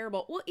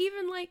terrible. Well,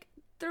 even like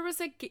there was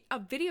a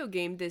video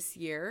game this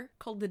year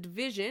called The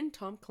Division,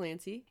 Tom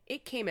Clancy.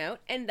 It came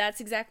out and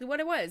that's exactly what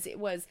it was. It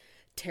was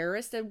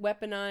terrorists had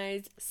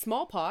weaponized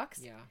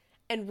smallpox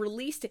and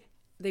released it.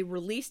 They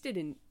released it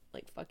in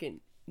like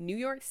fucking New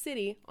York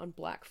City on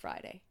Black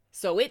Friday.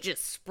 So it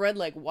just spread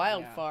like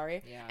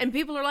wildfire. Yeah. And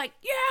people are like,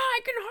 yeah, I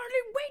can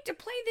hardly wait to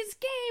play this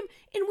game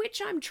in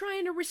which I'm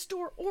trying to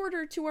restore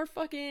order to our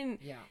fucking,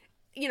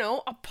 you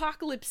know,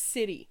 apocalypse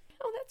city.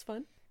 Oh, that's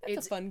fun.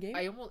 That's a fun game.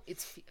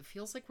 It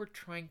feels like we're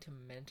trying to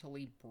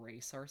mentally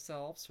brace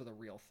ourselves for the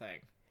real thing.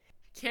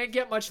 Can't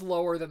get much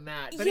lower than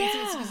that. But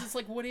it's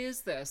like, what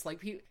is this?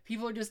 Like,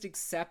 people are just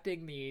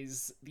accepting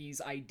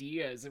these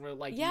ideas, and we're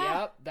like,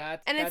 yep,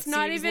 that it's seems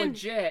not even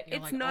legit.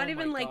 It's not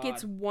even like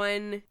it's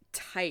one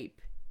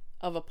type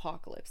of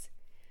apocalypse.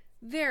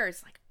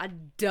 There's like a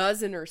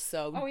dozen or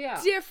so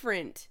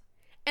different.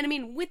 And I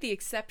mean, with the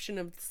exception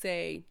of,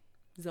 say,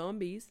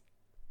 zombies,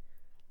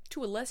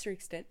 to a lesser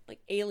extent, like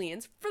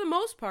aliens, for the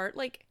most part,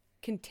 like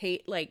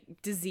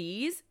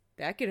disease,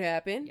 that could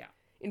happen. Yeah.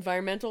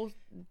 Environmental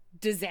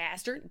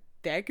disaster,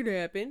 that could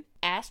happen.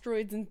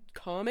 Asteroids and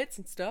comets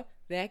and stuff,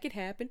 that could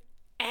happen.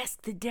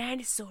 Ask the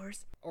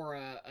dinosaurs. Or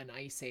an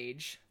ice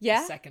age.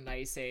 Yeah. A second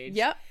ice age.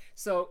 Yep.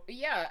 So,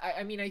 yeah,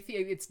 I mean, I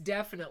think it's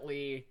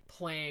definitely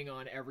playing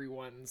on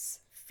everyone's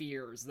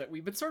fears that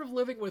we've been sort of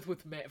living with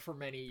for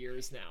many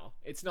years now.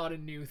 It's not a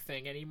new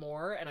thing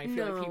anymore, and I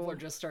feel like people are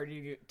just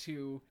starting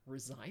to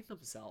resign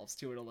themselves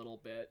to it a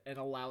little bit and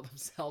allow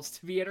themselves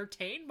to be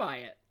entertained by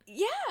it.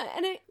 Yeah,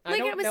 and I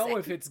don't know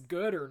if it's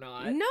good or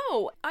not.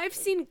 No, I've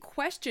seen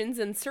questions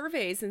and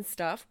surveys and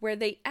stuff where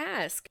they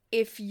ask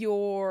if do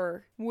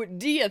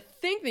you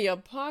think the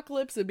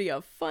apocalypse would be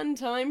a fun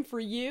time for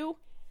you?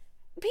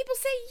 People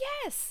say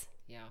yes.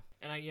 Yeah,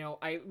 and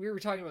we were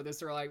talking about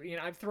this earlier. You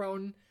know, I've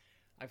thrown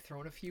I've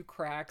thrown a few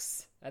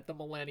cracks at the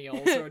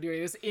millennials who are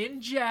doing this in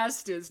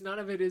jest. None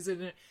of it is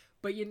in it.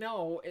 But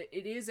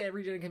it is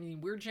every Gen X. I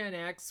mean, we're Gen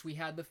X. We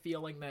had the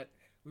feeling that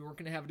we weren't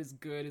going to have it as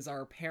good as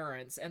our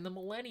parents. And the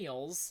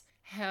millennials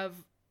have,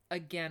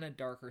 again, a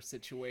darker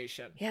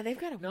situation. Yeah, they've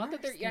got not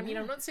that they're. I mean,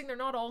 I'm not saying they're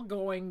not all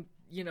going,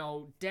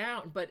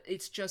 down, but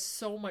it's just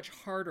so much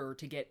harder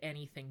to get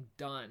anything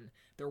done.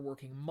 They're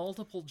working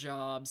multiple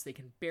jobs. They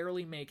can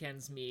barely make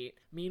ends meet.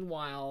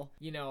 Meanwhile,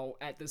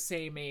 at the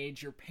same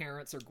age, your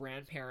parents or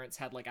grandparents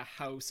had like a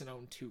house and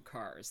owned 2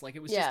 cars. Like,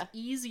 it was just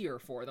easier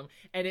for them.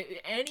 And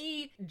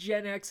any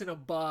Gen X and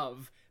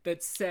above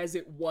that says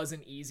it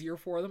wasn't easier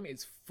for them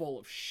is full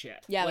of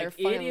shit. Yeah, like,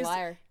 they're a fucking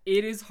liar.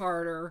 It is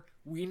harder.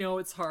 We know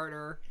it's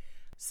harder.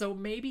 So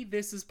maybe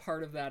this is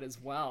part of that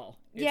as well.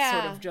 It's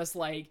sort of just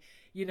like,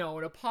 an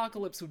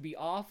apocalypse would be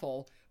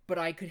awful, but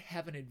I could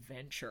have an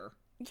adventure.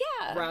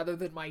 Yeah. Rather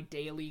than my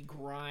daily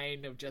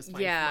grind of just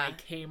my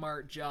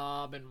Kmart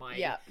job and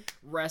my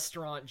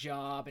restaurant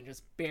job and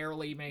just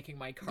barely making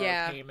my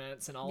car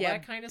payments and all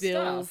that kind of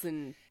bills stuff.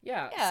 And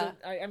so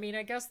I mean,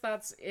 I guess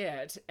that's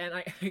it. And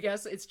I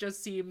guess it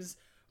just seems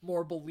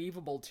more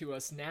believable to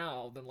us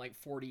now than like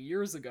 40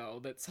 years ago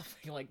that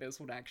something like this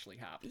would actually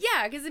happen.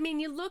 Yeah, because I mean,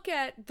 you look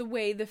at the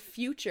way the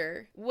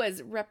future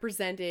was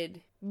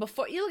represented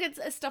before. You look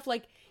at stuff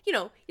like, you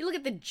look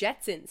at the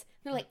Jetsons.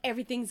 They're like,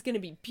 everything's going to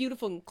be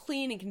beautiful and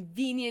clean and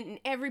convenient and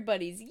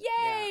everybody's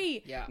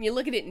yay! Yeah. And you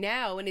look at it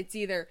now and it's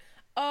either,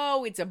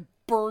 oh, it's a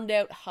burned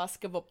out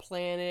husk of a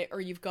planet,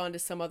 or you've gone to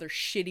some other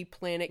shitty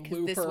planet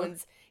because this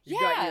one's... You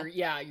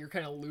got your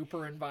kind of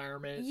Looper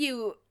environment.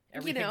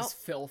 Everything's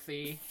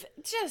filthy.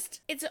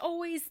 It's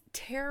always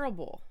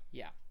terrible.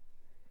 Yeah.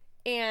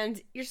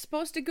 And you're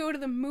supposed to go to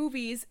the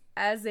movies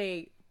as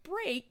a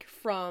break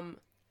from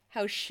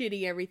how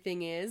shitty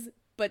everything is,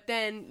 but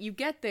then you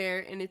get there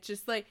and it's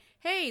just like,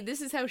 hey, this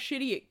is how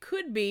shitty it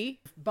could be.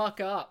 Buck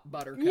up,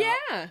 Buttercup.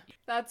 Yeah.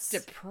 That's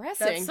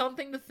depressing. That's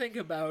something to think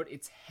about.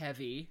 It's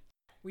heavy.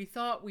 We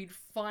thought we'd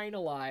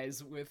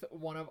finalize with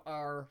one of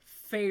our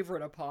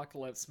favorite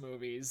apocalypse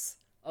movies.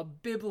 A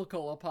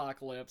biblical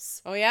apocalypse.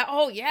 Oh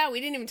yeah, we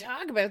didn't even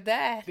talk about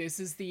that.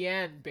 This is the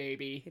end,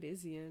 baby. It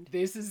is the end.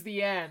 This is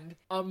the end.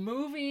 A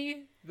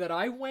movie that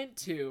I went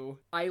to,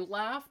 I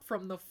laughed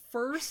from the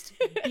first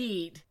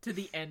beat to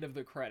the end of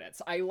the credits.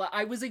 I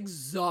was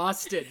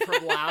exhausted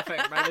from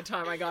laughing by the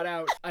time I got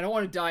out. I don't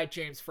want to die at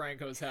James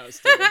Franco's house,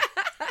 dude.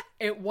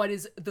 What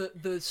is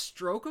the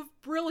stroke of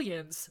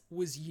brilliance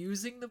was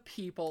using the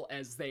people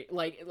as they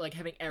like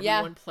having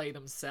everyone play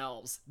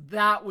themselves.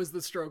 That was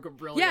the stroke of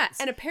brilliance. Yeah,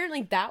 and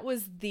apparently that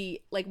was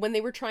the when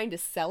they were trying to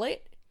sell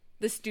it,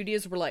 the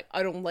studios were like,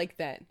 I don't like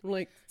that. I'm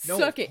like,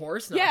 suck it. No, of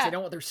course not. Yeah. They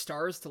don't want their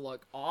stars to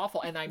look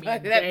awful. And I mean,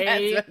 that's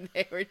what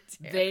they were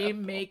they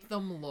make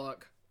them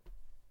look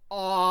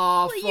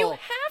awful. Well, you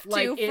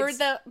have to for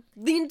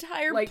the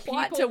entire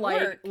plot to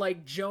work.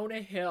 Like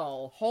Jonah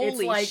Hill.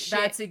 Holy it's shit.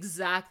 That's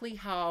exactly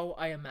how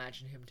I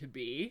imagine him to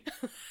be.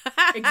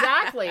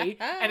 Exactly.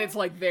 And it's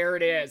like, there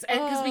it is.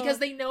 And because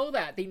they know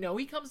that. They know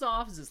he comes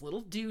off as this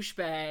little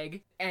douchebag.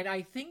 And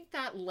I think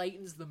that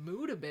lightens the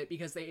mood a bit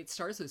because it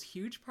starts this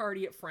huge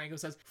party at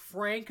Franco's house.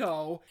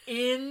 Franco,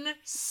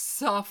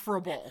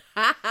 insufferable.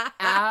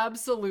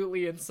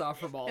 Absolutely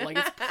insufferable. Like,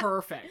 it's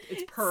perfect.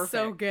 It's perfect.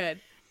 So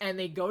good. And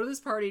they go to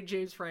this party at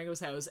James Franco's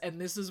house, and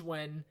this is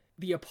when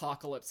the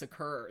apocalypse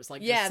occurs.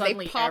 Like,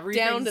 they pop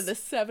down to the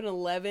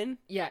 7-Eleven.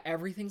 Yeah,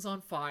 everything's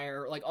on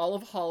fire. Like, all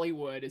of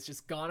Hollywood is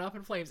just gone up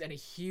in flames, and a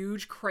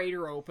huge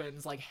crater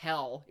opens like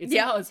hell.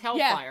 It's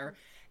hellfire.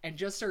 And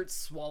just starts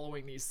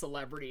swallowing these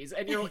celebrities.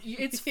 And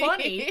it's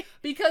funny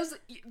because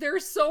they're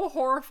so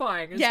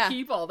horrifying as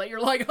people that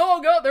you're like,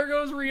 oh god, there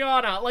goes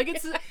Rihanna. Like,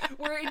 it's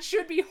where it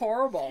should be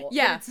horrible.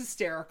 Yeah. But it's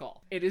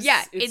hysterical. It is.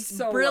 Yeah, it's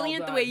so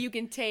brilliant well the way you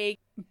can take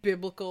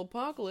biblical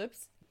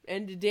apocalypse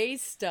and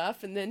today's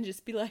stuff and then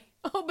just be like,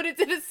 oh, but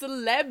it's in a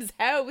celeb's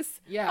house.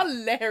 Yeah.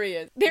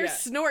 Hilarious. They're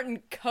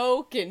snorting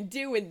coke and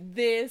doing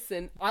this.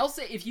 And I'll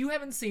say, if you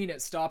haven't seen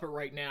it, stop it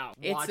right now.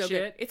 Watch so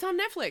good. it. It's on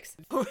Netflix.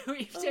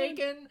 We've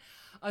taken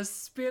a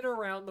spin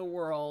around the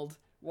world,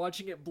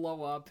 watching it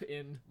blow up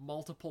in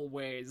multiple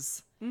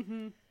ways.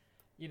 Mm-hmm.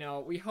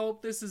 We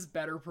hope this has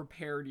better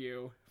prepared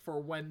you for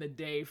when the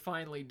day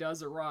finally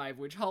does arrive,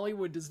 which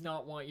Hollywood does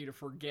not want you to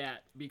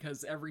forget,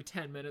 because every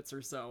 10 minutes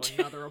or so,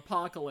 another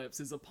apocalypse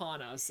is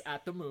upon us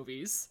at the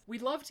movies.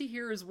 We'd love to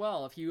hear as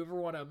well, if you ever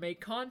want to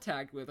make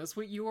contact with us,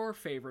 what your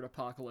favorite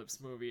apocalypse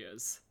movie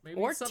is. Maybe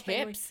or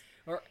something tips.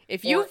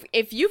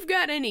 If you've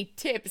got any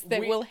tips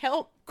that will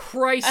help,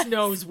 Christ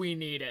knows we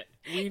need it.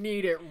 We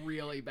need it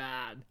really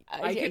bad.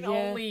 I can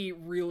only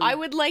really... I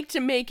would like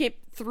to make it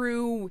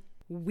through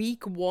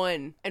week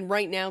 1, and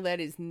right now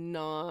that is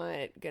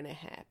not gonna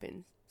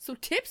happen. So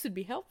tips would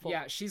be helpful.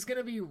 Yeah, she's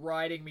gonna be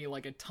riding me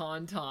like a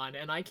tauntaun,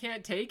 and I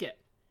can't take it.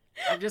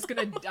 I'm just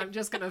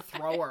gonna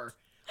throw her.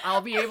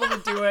 I'll be able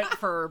to do it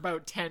for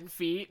about 10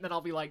 feet, and then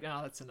I'll be like,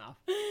 no, that's enough.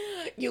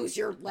 Use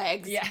your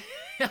legs. Yeah.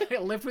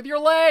 Lift with your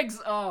legs.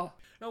 Oh.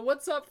 Now,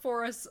 what's up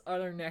for us on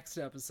our next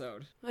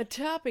episode? A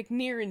topic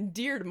near and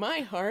dear to my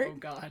heart. Oh,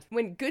 God.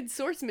 When good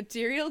source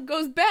material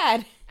goes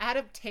bad.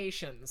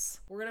 Adaptations.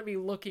 We're going to be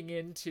looking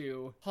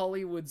into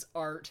Hollywood's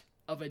art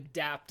of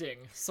adapting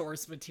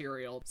source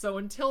material. So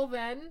until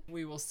then,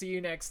 we will see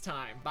you next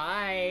time.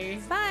 Bye.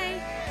 Bye.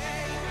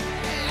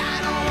 I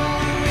don't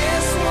wanna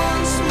miss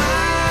one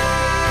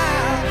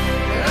smile.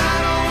 I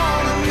don't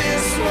wanna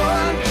miss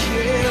one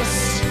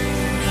kiss.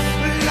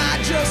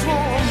 I just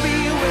wanna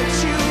be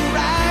with you,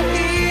 right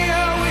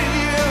here with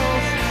you,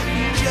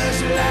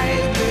 just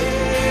like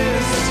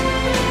this.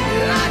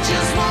 I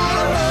just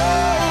wanna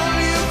hold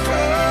you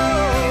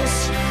close.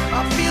 I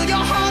feel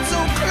your heart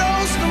so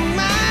close to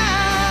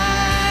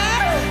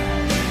mine,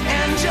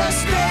 and just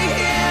stay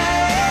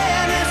here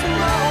in this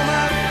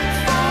moment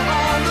for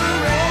all the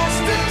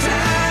rest of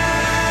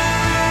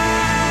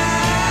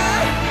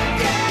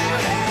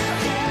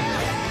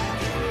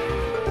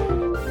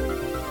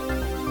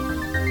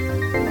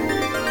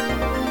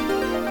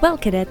Well,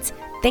 cadets,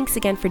 thanks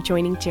again for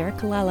joining Jared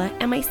Kalala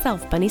and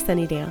myself, Bunny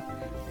Sunnydale.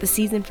 The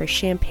season for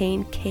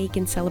champagne, cake,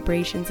 and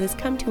celebrations has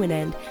come to an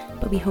end,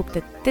 but we hope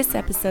that this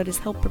episode has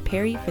helped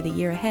prepare you for the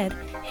year ahead,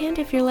 and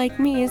if you're like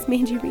me, has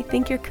made you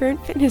rethink your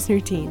current fitness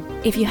routine.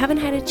 If you haven't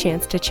had a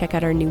chance to check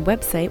out our new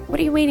website, what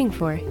are you waiting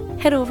for?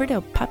 Head over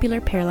to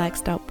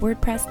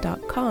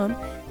popularparallax.wordpress.com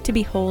to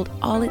behold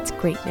all its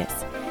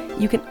greatness.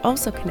 You can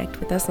also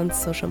connect with us on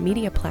social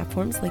media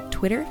platforms like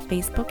Twitter,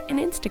 Facebook, and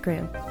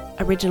Instagram.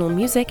 Original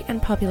music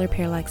and Popular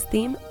Parallax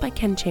theme by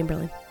Ken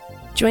Chamberlain.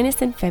 Join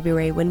us in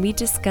February when we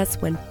discuss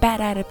when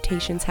bad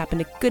adaptations happen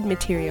to good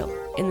material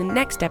in the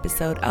next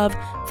episode of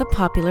The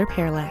Popular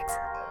Parallax.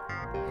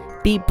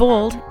 Be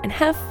bold and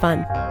have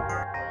fun.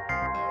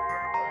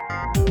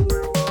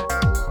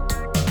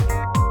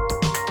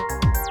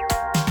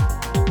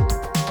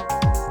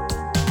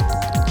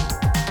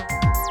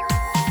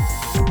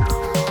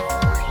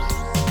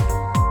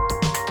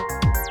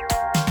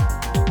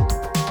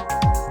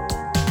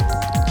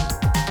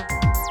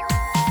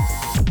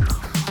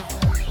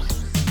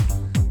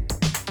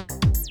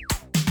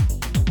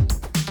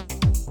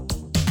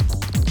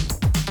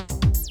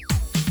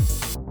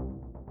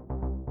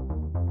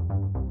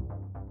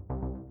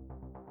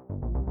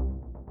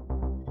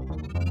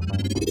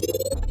 You